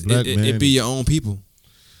term black man. It be your own people.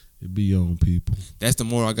 It be your own people. That's the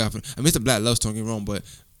moral I got from. I mean, it's a black love story, don't get me wrong, but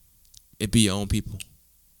it be your own people.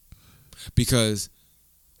 Because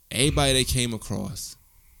everybody they came across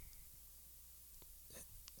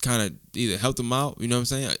kind of either helped them out, you know what I'm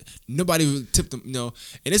saying? Nobody tipped them, and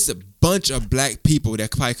it's a bunch of black people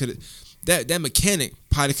that probably could that mechanic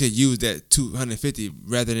probably could use that $250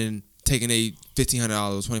 rather than taking a $1,500,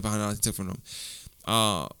 $2,500 he took from them.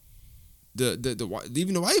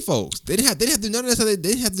 Even the white folks, they didn't have to do none of that. So they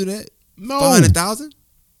didn't have to do that. No, 500,000.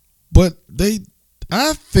 But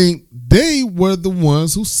I think they were the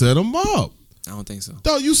ones who set them up. I don't think so.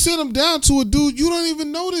 No, you sent them down to a dude. You don't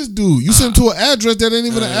even know this dude. You sent him to an address that ain't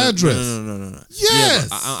even an address. No. Yes.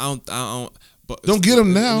 Yeah, I don't. But don't get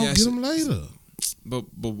them now. Get them later. But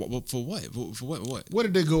for what? For what? Where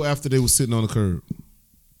did they go after they were sitting on the curb?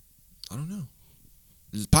 I don't know.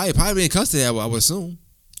 Probably in custody. I would assume.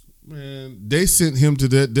 Man, they sent him to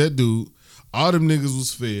that dude. All them niggas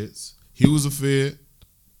was feds. He was a fed.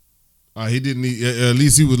 He didn't need. At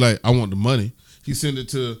least he was like, I want the money. He sent it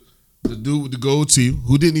to the dude with the gold teeth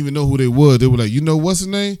who didn't even know who they were. They were like, what's his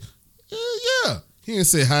name? Yeah. He didn't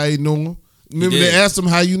say how he know him. Remember they asked him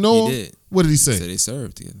how you know him? Did. What did he say? He said they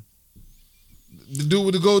served together. The dude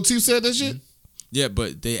with the gold teeth said that shit? Yeah,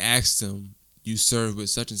 but they asked him, you served with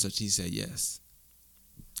such and such. He said yes.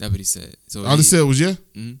 That's what he said. So all he said was yeah.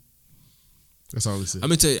 Mm-hmm. That's all he said. I'm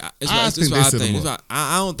gonna tell you. It's what I think.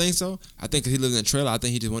 I don't think so. I think because he lives in a trailer. I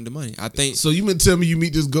think he just wanted the money. I think. So you meant to tell me you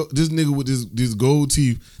meet this nigga with this gold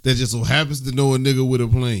teeth that just so happens to know a nigga with a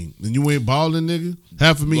plane, and you ain't balling, nigga?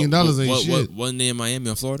 $500,000 ain't shit. Wasn't they in Miami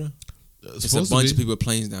or Florida? It's a bunch of people with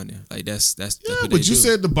planes down there. Like that's yeah. But you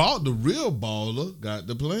said the real baller got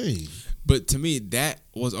the plane. But to me, that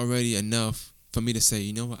was already enough for me to say,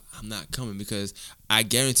 you know what, I'm not coming, because I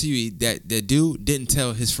guarantee you that the dude didn't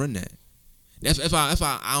tell his friend that. If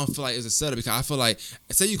I don't feel like it's a setup, because I feel like,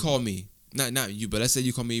 say you call me, not you, but let's say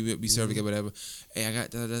you call me, we serve together, whatever. Hey, I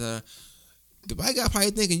got da. The white guy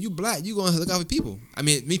probably thinking you black, you gonna look out for people. I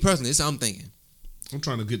mean, me personally, this is what I'm thinking. I'm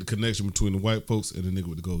trying to get the connection between the white folks and the nigga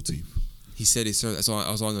with the gold teeth. He said he served. That's all I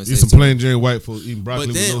was going to say. He's some plain Jane white folks eating broccoli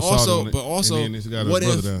with no salt on it. But also,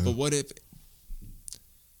 what if?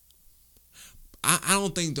 I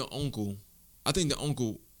don't think the uncle. I think the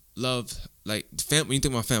uncle loved, like, family. When you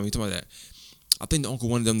think about family, you talk about that. I think the uncle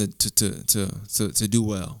wanted them to do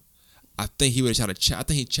well. I think he would have tried to check. I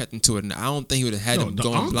think he checked into it, and I don't think he would have had them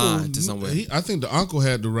going blind to somewhere. I think the uncle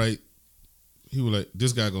had the right. He was like,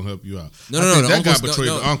 "This guy gonna help you out." No. That guy betrayed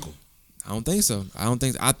the uncle. I don't think so. I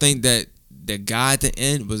think that the guy at the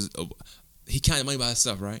end was he counted money by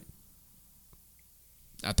himself, right?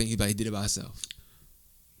 I think he did it by himself.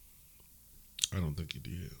 I don't think he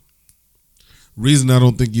did. Reason I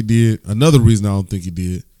don't think he did. Another reason I don't think he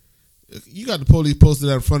did. You got the police posted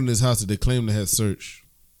out in front of this house that they claim they had searched.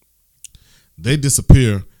 They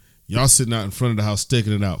disappear. Y'all sitting out in front of the house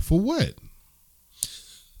staking it out. For what?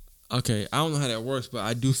 Okay, I don't know how that works, but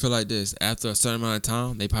I do feel like this. After a certain amount of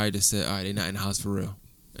time, they probably just said, all right, they're not in the house for real,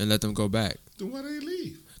 and let them go back. Then why they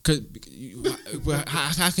leave? Cause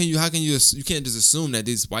how can you can't just assume that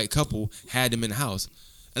this white couple had them in the house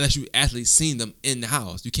unless you actually seen them in the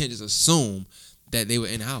house. You can't just assume that they were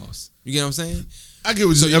in the house. You get what I'm saying? I get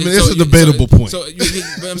what you're saying. I mean, it's a debatable point.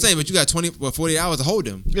 But I'm saying, but you got 48 hours to hold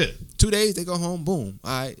them. Yeah. 2 days, they go home, boom.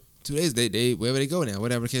 All right. 2 days, they wherever they go now,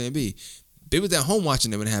 whatever it can be. They was at home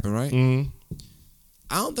watching them when it happened, right? Mm-hmm.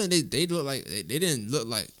 I don't think they look like, they didn't look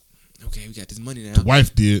like, okay, we got this money now. The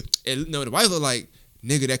wife did. The wife looked like,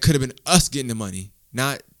 nigga, that could have been us getting the money.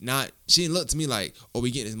 Not. She didn't look to me like, oh,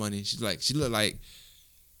 we getting this money. She looked like,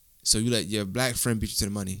 so you let your black friend beat you to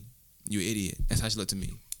the money. You idiot. That's how she looked to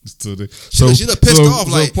me. So she looked pissed off.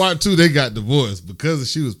 So part 2, they got divorced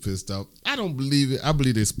because she was pissed off. I don't believe it. I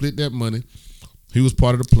believe they split that money. He was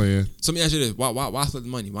part of the plan. So let me ask you this: Why split the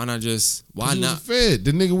money? Why not just? Why not? He was a Fed.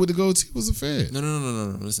 The nigga with the gold teeth was a Fed. No.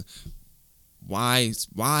 Listen, why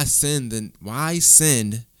send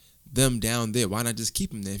them down there? Why not just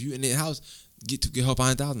keep them there? If you in their house, get her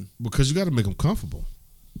 $500,000. Because you got to make them comfortable.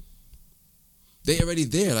 They already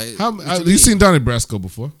there. Like, you seen Donnie Brasco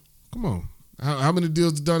before? Come on. How many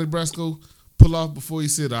deals did Donnie Brasco pull off before he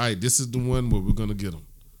said, "All right, this is the one where we're gonna get them"?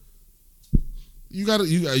 You gotta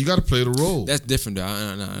play the role. That's different,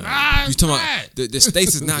 though. No. You talking about the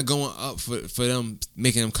stakes is not going up for them,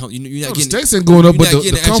 making them come. You're not getting the stakes ain't going up, but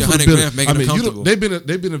the comfortability. I mean,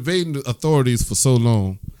 they've been evading the authorities for so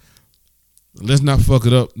long. Let's not fuck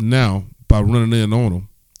it up now by running in on them.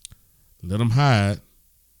 Let them hide.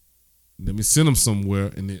 Let me send them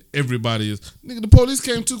somewhere, and then everybody is nigga. The police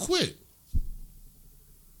came too quick.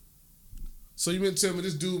 So you meant to tell me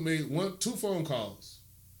this dude made 2 phone calls?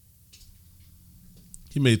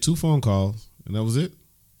 He made 2 phone calls, and that was it.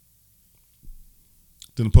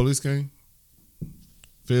 Then the police came.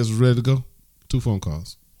 Feds was ready to go. 2 phone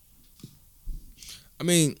calls. I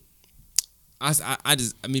mean, I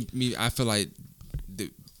feel like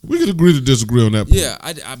we could agree to disagree on that point. Yeah,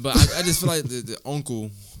 but I just feel like the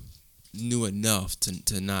uncle knew enough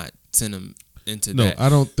to not send him into that. No, I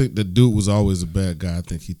don't think the dude was always a bad guy. I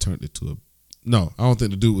think he turned it to a. No, I don't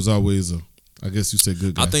think the dude was always a. I guess you say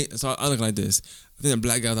good guy. I look like this. I think the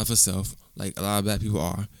black guy's out for self, like a lot of black people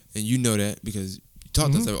are, and you know that because you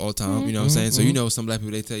talk to us all the time. You know what I'm saying? So you know some black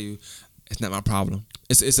people, they tell you it's not my problem.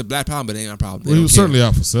 It's a black problem, but it ain't my problem. Well, he was certainly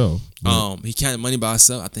out for self. He counted money by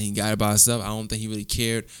himself. I think he got it by himself. I don't think he really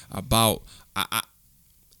cared about. I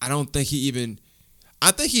don't think he even.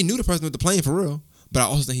 I think he knew the person with the plane for real, but I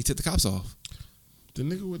also think he took the cops off. The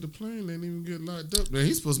nigga with the plane didn't even get locked up. Man,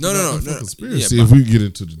 he's supposed to be no conspiracy. Yeah, if we get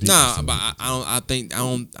into the details. Nah, but I think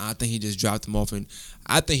he just dropped him off, and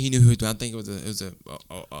I think he knew who he was doing. I think it was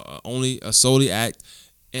only a solely act,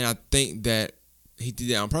 and I think that he did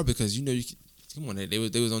that on purpose because you know come on, they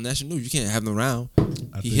was on national news. You can't have them around.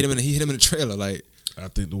 He hit him in the trailer. Like, I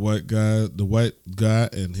think the white guy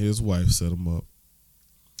and his wife set him up.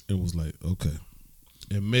 It was like, okay,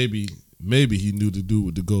 and maybe he knew the dude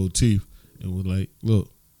with the gold teeth and was like,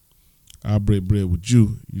 look, I'll break bread with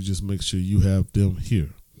you. You just make sure you have them here.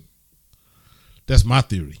 That's my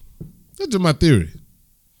theory. That's just my theory.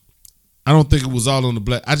 I don't think it was all on the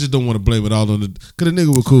black. I just don't want to blame it all on the. Because the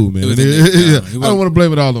nigga was cool, man. I don't want to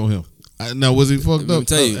blame it all on him. Now, was he fucked up?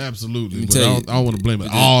 Absolutely. But I don't want to blame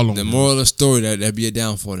it all on him. The moral of the story, that'd be a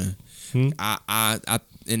downfall then.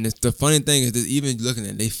 And the funny thing is that even looking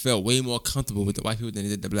at it, they felt way more comfortable with the white people than they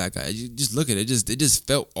did the black guy. You just look at it, it just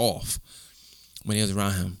felt off when he was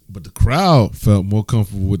around him. But the crowd felt more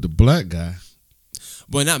comfortable with the black guy.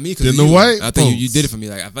 But not me, because the white. I think you did it for me.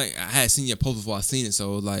 Like I think I had seen your post before I seen it,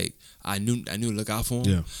 so like I knew to look out for him.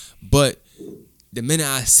 Yeah. But the minute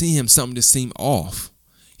I seen him, something just seemed off.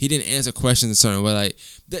 He didn't answer questions a certain way. Like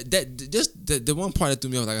the one part that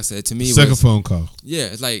threw me off, like I said, to me, second phone call. Yeah,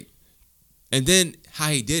 it's like, and then how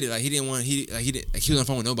he did it, like he was on the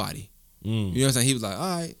phone with nobody. You know what I'm saying? He was like,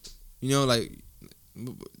 all right, like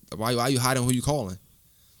why you hiding who you calling?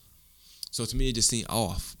 So to me, it just seemed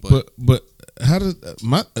off. But how does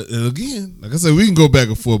again? Like I said, we can go back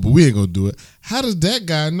and forth, but we ain't gonna do it. How does that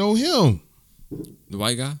guy know him? The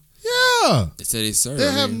white guy? Yeah. They said they served. They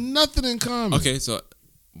have nothing in common. Okay, so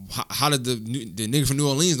how did the nigga from New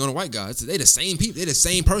Orleans know the white guy? They the same people. They the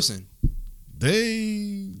same person.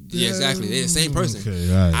 Yeah, exactly. They the same person. Okay,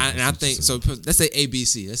 all right. And I think so. Let's say A, B,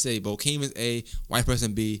 C. Let's say Bokeem is A, white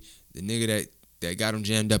person B. The nigga that got him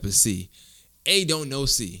jammed up is C. A don't know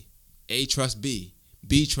C. A trust B.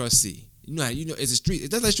 B trust C. You know it's a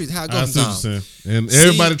street. That's like streets. How it goes sometimes. And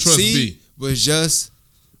everybody trusts B. Was just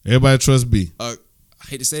everybody trusts B. I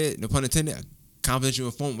hate to say it, no pun intended. Confidential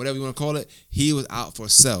informant, whatever you want to call it. He was out for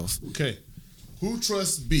self. Okay, who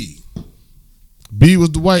trusts B? B was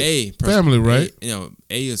the white family, right? A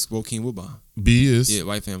is Bokeem Woodbine. B is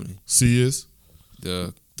white family. C is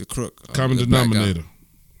the crook. Common denominator.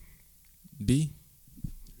 B.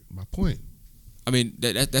 My point. I mean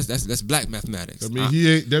that's black mathematics. I mean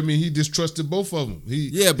he distrusted both of them. He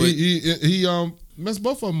messed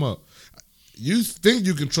both of them up. You think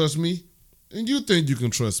you can trust me, and you think you can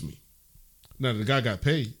trust me. Now the guy got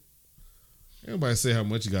paid. Everybody say how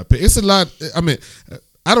much he got paid. It's a lot. I mean,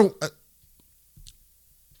 I don't.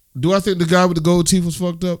 Do I think the guy with the gold teeth was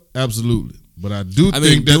fucked up? Absolutely. But I do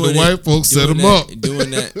think that the white folks set him up.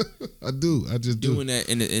 Doing that. I do. I just doing that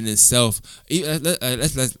in itself.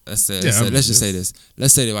 Let's just say this.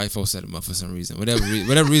 Let's say the white folks set him up for some reason.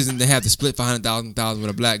 Whatever reason they have to split $500,000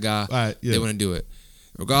 with a black guy. Right, yeah. They want to do it,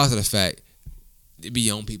 regardless of the fact. It be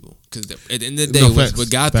young people, because at the end of the day,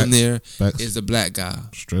 what got them there is the black guy.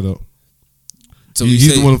 Straight up. So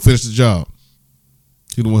he's the one who finished the job.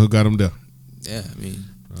 He's the one who got him there. Yeah, I mean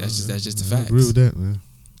that's just the facts. I agree with that, man.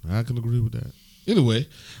 I can agree with that. Anyway,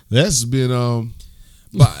 that's been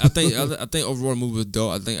But I think overall the movie was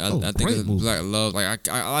dope. I think it was like love. Like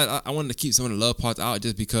I wanted to keep some of the love parts out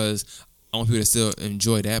just because I want people to still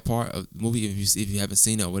enjoy that part of the movie if you haven't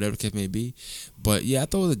seen it or whatever the case may be. But yeah, I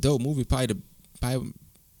thought it was a dope movie.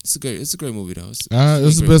 It's a great movie though.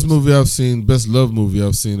 It's the best movie I've seen, best love movie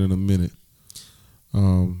I've seen in a minute.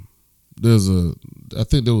 I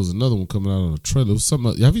think there was another one coming out on a trailer.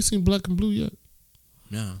 Have you seen Black and Blue yet?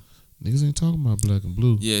 No. Niggas ain't talking about Black and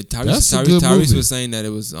Blue. Yeah, Tyrese was saying that it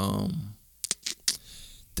was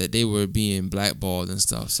that they were being blackballed and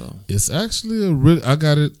stuff. So it's actually I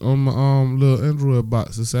got it on my little Android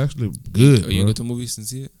box. It's actually good. You go to the movies and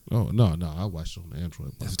see it? Oh no, I watched it on the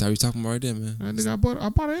Android box. That's what Tyrese talking about right there, man. I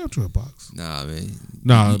bought an Android box. Nah, man.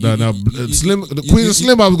 Nah. Slim, the Queen of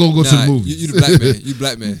Slim, I was gonna go to the movies. You the black man. You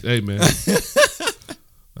black man. Hey man.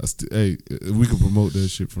 Hey, we can promote that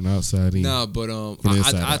shit from the outside in. Nah, but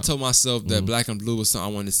I told myself that Black and Blue was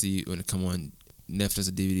something I wanted to see when it come on Netflix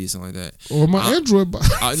or DVD or something like that. Or my Android box.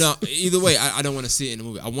 No, either way, I don't want to see it in the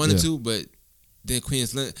movie. I wanted to, but then Queen and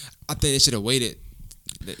Slim, I think they should have waited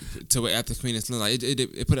till after Queen and Slim. Like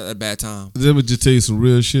it put it at a bad time. Let me just tell you some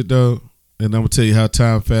real shit though, and I'm gonna tell you how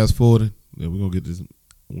time fast forwarded. Yeah, we're gonna get this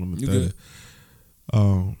woman thing.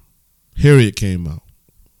 Harriet came out,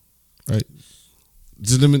 right?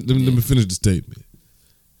 Just let me finish the statement.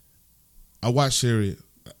 I watched Harriet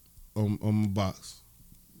on my box.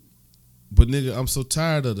 But nigga, I'm so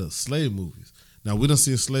tired of the slave movies. Now we done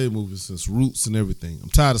seen slave movies since Roots and everything. I'm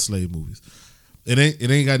tired of slave movies. It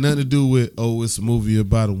ain't got nothing to do with it's a movie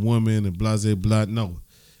about a woman and blah blah blah. No,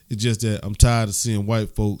 it's just that I'm tired of seeing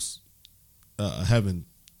white folks having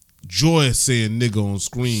joy saying nigga on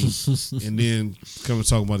screen and then coming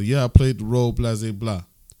talking about it. Yeah, I played the role blah blah blah.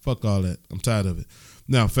 Fuck all that. I'm tired of it.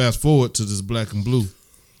 Now fast forward to this Black and Blue.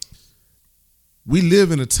 We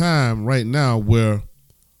live in a time right now where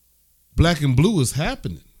Black and Blue is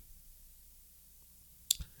happening.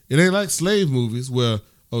 It ain't like slave movies where,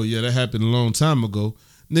 oh yeah, that happened a long time ago.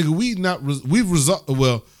 nigga, we've resolved.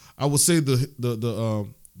 Well, I would say the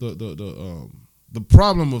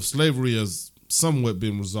problem of slavery has somewhat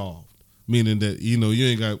been resolved, meaning that you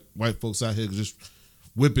ain't got white folks out here just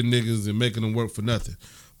whipping niggas and making them work for nothing.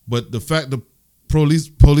 But the fact that police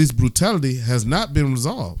brutality has not been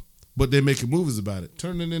resolved, but they're making movies about it,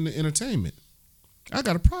 turning it into entertainment. I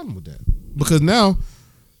got a problem with that because now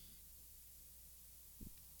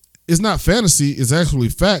it's not fantasy; it's actually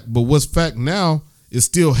fact. But what's fact now is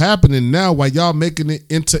still happening now while y'all making it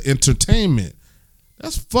into entertainment.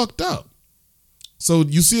 That's fucked up. So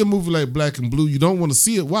you see a movie like Black and Blue, you don't want to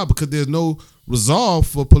see it. Why? Because there's no resolve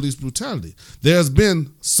for police brutality. There's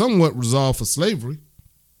been somewhat resolve for slavery.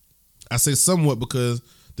 I say somewhat because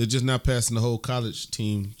they're just not passing the whole college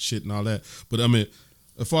team shit and all that. But I mean,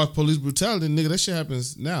 as far as police brutality, nigga, that shit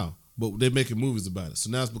happens now. But they're making movies about it. So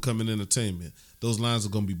now it's becoming entertainment. Those lines are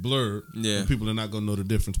going to be blurred. Yeah. And people are not going to know the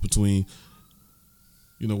difference between,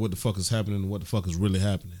 what the fuck is happening and what the fuck is really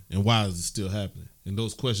happening. And why is it still happening? And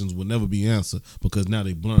those questions will never be answered because now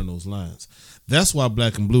they blurring those lines. That's why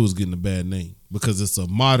Black and Blue is getting a bad name. Because it's a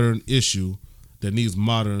modern issue that needs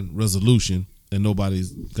modern resolution and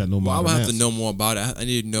nobody's got no modern I would have answer. to know more about it. I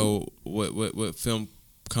need to know what film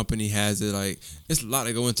company has it. Like, it's a lot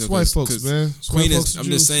to go into. It's white folks, man. Queen folks is, I'm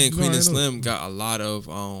just saying, Queen and Slim know. got a lot of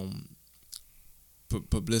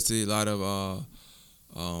publicity, a lot of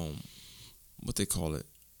what they call it,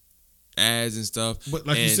 ads and stuff. But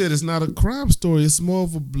like you said, it's not a crime story. It's more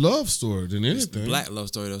of a love story than anything. It's a black love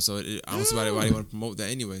story though, so I don't see why they want to promote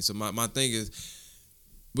that anyway. So my thing is,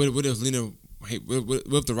 what if Lena? Hey, what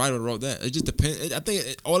if the writer wrote that? It just depends. I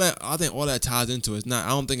think all that ties into it. It's not. I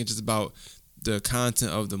don't think it's just about the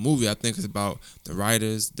content of the movie. I think it's about the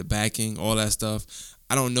writers, the backing, all that stuff.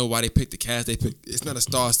 I don't know why they picked the cast. It's not a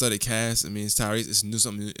star-studded cast. I mean, it's Tyrese.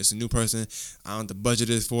 It's a new person. I don't know what the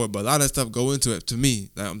budget is for it, but a lot of that stuff go into it. To me,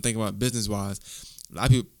 like, I'm thinking about business-wise. A lot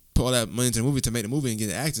of people put all that money into the movie to make the movie and get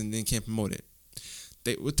the acting, and then can't promote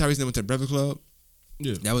it. With Tyrese, they went to the Breakfast Club.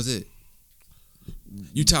 Yeah, that was it.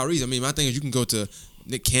 You Tyrese. I mean, my thing is, you can go to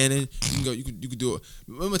Nick Cannon. You can do it.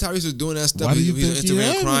 Remember Tyrese was doing that stuff. Why do you he was think on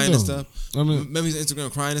Instagram crying and stuff. I mean, remember he's on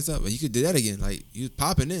Instagram crying and stuff. But he could do that again. Like, he was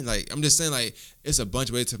popping in. Like, I'm just saying, like, it's a bunch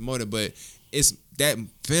of ways to promote it, but it's that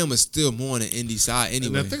film is still more on the indie side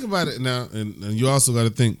anyway. Now think about it now, and you also got to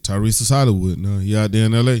think Tyrese is Hollywood now. He out there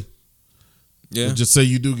in L.A. Yeah. And just say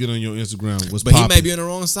you do get on your Instagram. But he may be on the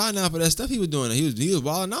wrong side now for that stuff he was doing. He was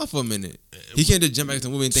wilding out for a minute. He can't just jump back to the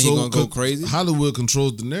movie and think he's going to go crazy. Hollywood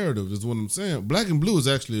controls the narrative is what I'm saying. Black and Blue is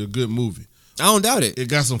actually a good movie. I don't doubt it. It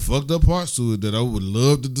got some fucked up parts to it that I would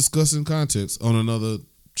love to discuss in context on another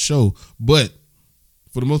show. But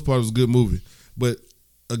for the most part, it was a good movie. But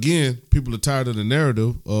again, people are tired of the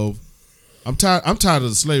narrative of I'm tired of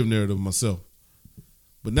the slave narrative myself.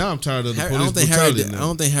 But now I'm tired of the police brutality. I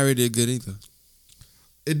don't think Harry did good either.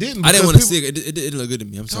 It didn't. I didn't want to see it. It didn't look good to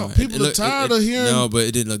me. I'm sorry. No, people are tired of hearing. No, but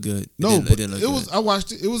it didn't look good. It didn't look good. I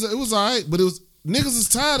watched it. It was all right, but it was niggas is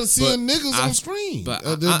tired of seeing niggas on screen. But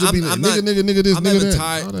I'm nigga this, nigga that.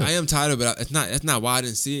 Tired. I am tired of it. That's not why I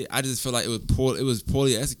didn't see it. I just feel like it was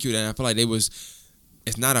poorly executed, and I feel like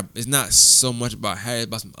it's not so much about Harry, it's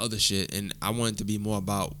about some other shit, and I want it to be more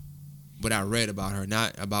about what I read about her,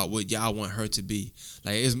 not about what y'all want her to be.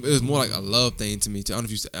 Like, it was more like a love thing to me. I don't know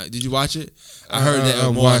if you did you watch it? I heard that it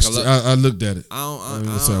was more like a love. I looked at it.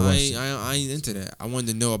 I ain't into that. I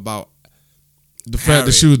wanted to know about the fact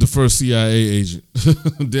that she was the first CIA agent.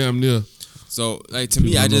 Damn near. So, like, to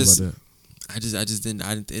me, it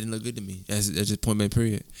didn't look good to me. That's just point blank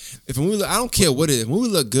period. If a movie, I don't care what it is. If a movie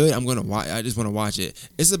look good, I'm gonna watch. I just want to watch it.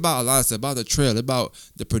 It's about a lot of stuff. About the trailer, about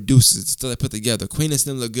the producers, the stuff they put together. Queen and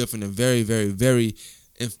Slim look good from the very, very, very.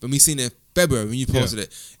 When we seen it in February when you posted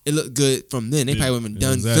it looked good from then. They probably haven't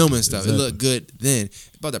done filming stuff. It looked good then.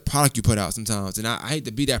 It's about the product you put out sometimes. And I hate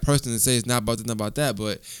to be that person and say it's not about this, not about that,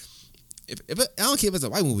 but. I don't care if it's a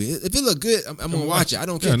white movie. If it look good, I'm gonna watch it. I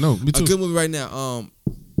don't care. Yeah, no, me too. A good movie right now.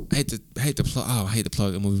 I hate to plug. Oh, I hate to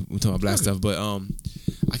plug a movie. We're talking about black stuff, but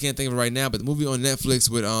I can't think of it right now. But the movie on Netflix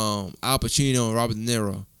with Al Pacino and Robert De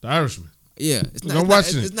Niro, The Irishman. Yeah, it's not. I'm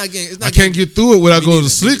watching it. It's not getting. I can't get through it without going to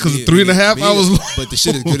sleep because it's 3.5 hours long. But the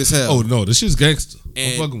shit is good as hell. Oh no, this shit's gangster.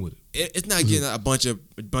 I'm fucking with it. It's not getting a bunch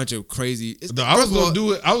of crazy. I was gonna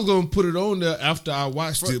do it. I was gonna put it on there after I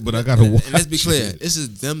watched it, but I gotta watch. And let's be clear, this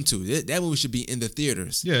is them two. That movie should be in the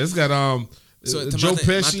theaters. Yeah, it's got Joe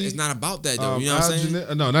Pesci. It's not about that though. You know what I'm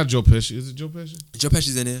saying? No, not Joe Pesci. Is it Joe Pesci? Joe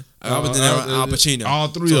Pesci's in there. Robert De Niro, Al Pacino. All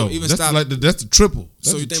three of them. That's the triple.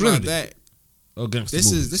 That's so you the think about that? Against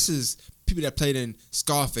this is people that played in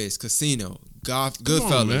Scarface, Casino, man.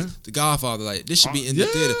 Goodfellas, The Godfather. Like this should be in the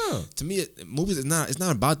theater. To me, movies is not. It's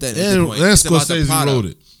not about that. And Scorsese wrote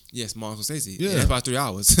it. Yes, Martin Scorsese. Yeah, it's about 3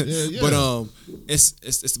 hours. Yeah. But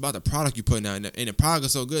it's about the product you putting out, and the product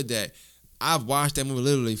is so good that I've watched that movie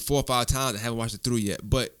literally 4 or 5 times. I haven't watched it through yet,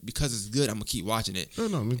 but because it's good, I'm gonna keep watching it. No,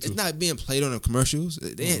 me too. It's not being played on the commercials.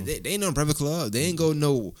 They ain't on Breakfast Club. They ain't go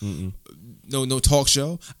no talk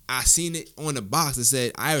show. I seen it on the box that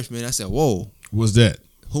said Irishman. I said, whoa, what's that?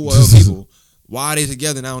 who are those people? Why are they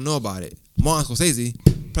together and I don't know about it? Martin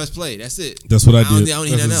Scorsese, press play. That's it. That's what I did. I don't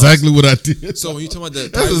need That's nothing exactly else. what I did. So when you talking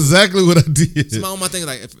about That's exactly what I did. so my own thing is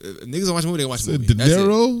like if niggas don't watch a movie, they watch a movie. De That's it.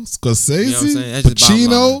 Niro, Scorsese, You know what I'm saying? That's just bottom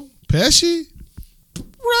Pacino, Pesci.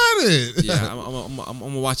 Run it. Yeah, I'm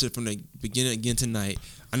gonna watch it from the beginning again tonight.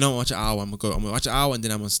 I know I'm gonna watch an hour. I'm gonna watch an hour and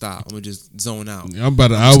then I'm gonna stop. I'm gonna just zone out. I'm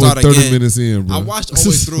about an hour start and 30 again. minutes in, bro. I watched all the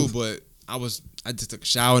way through, but I just took a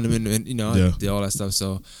shower and you know, Yeah. I did all that stuff.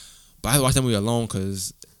 So, but I watch that movie alone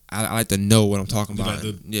because I like to know what I'm talking You about.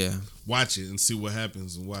 like to- Yeah, Watch it and see what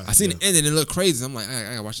happens and why. I seen the ending and it looked crazy. I'm like, I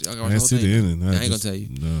gotta watch it. I gotta watch I the didn't whole see thing. the ending. I ain't gonna tell you.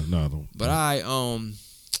 No, I don't. But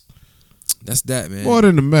that's that, man. More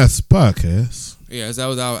than the Maths podcast. Yeah,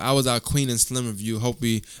 so that was our Queen and Slim review. Hope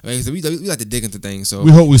we like to dig into things. So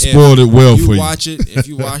We hope we spoiled it well for you. If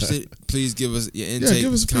you watched it, please give us your intake,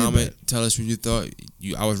 give us comment, feedback. tell us what you thought.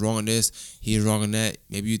 I was wrong on this. He was wrong on that.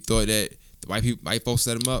 Maybe you thought that the white folks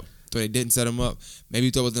set him up. Thought they didn't set him up. Maybe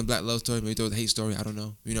you thought it was a black love story. Maybe you thought it was a hate story. I don't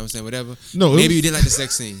know. You know what I'm saying? Whatever. No, maybe you didn't like the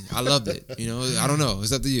sex scene. I loved it. You know, I don't know.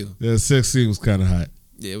 It's up to you. The sex scene was kind of hot.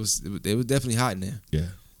 Yeah, it was definitely hot in there. Yeah.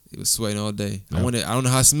 It was sweating all day. Yeah. I don't know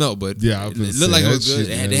how it smelled, but Yeah, it looked like it was good.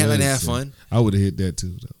 They had fun. I would have hit that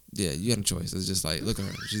too, though. Yeah, you had a choice. It's just like, look at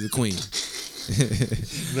her. She's a queen.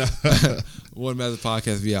 One Master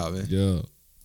Podcast, we out, man. Yeah.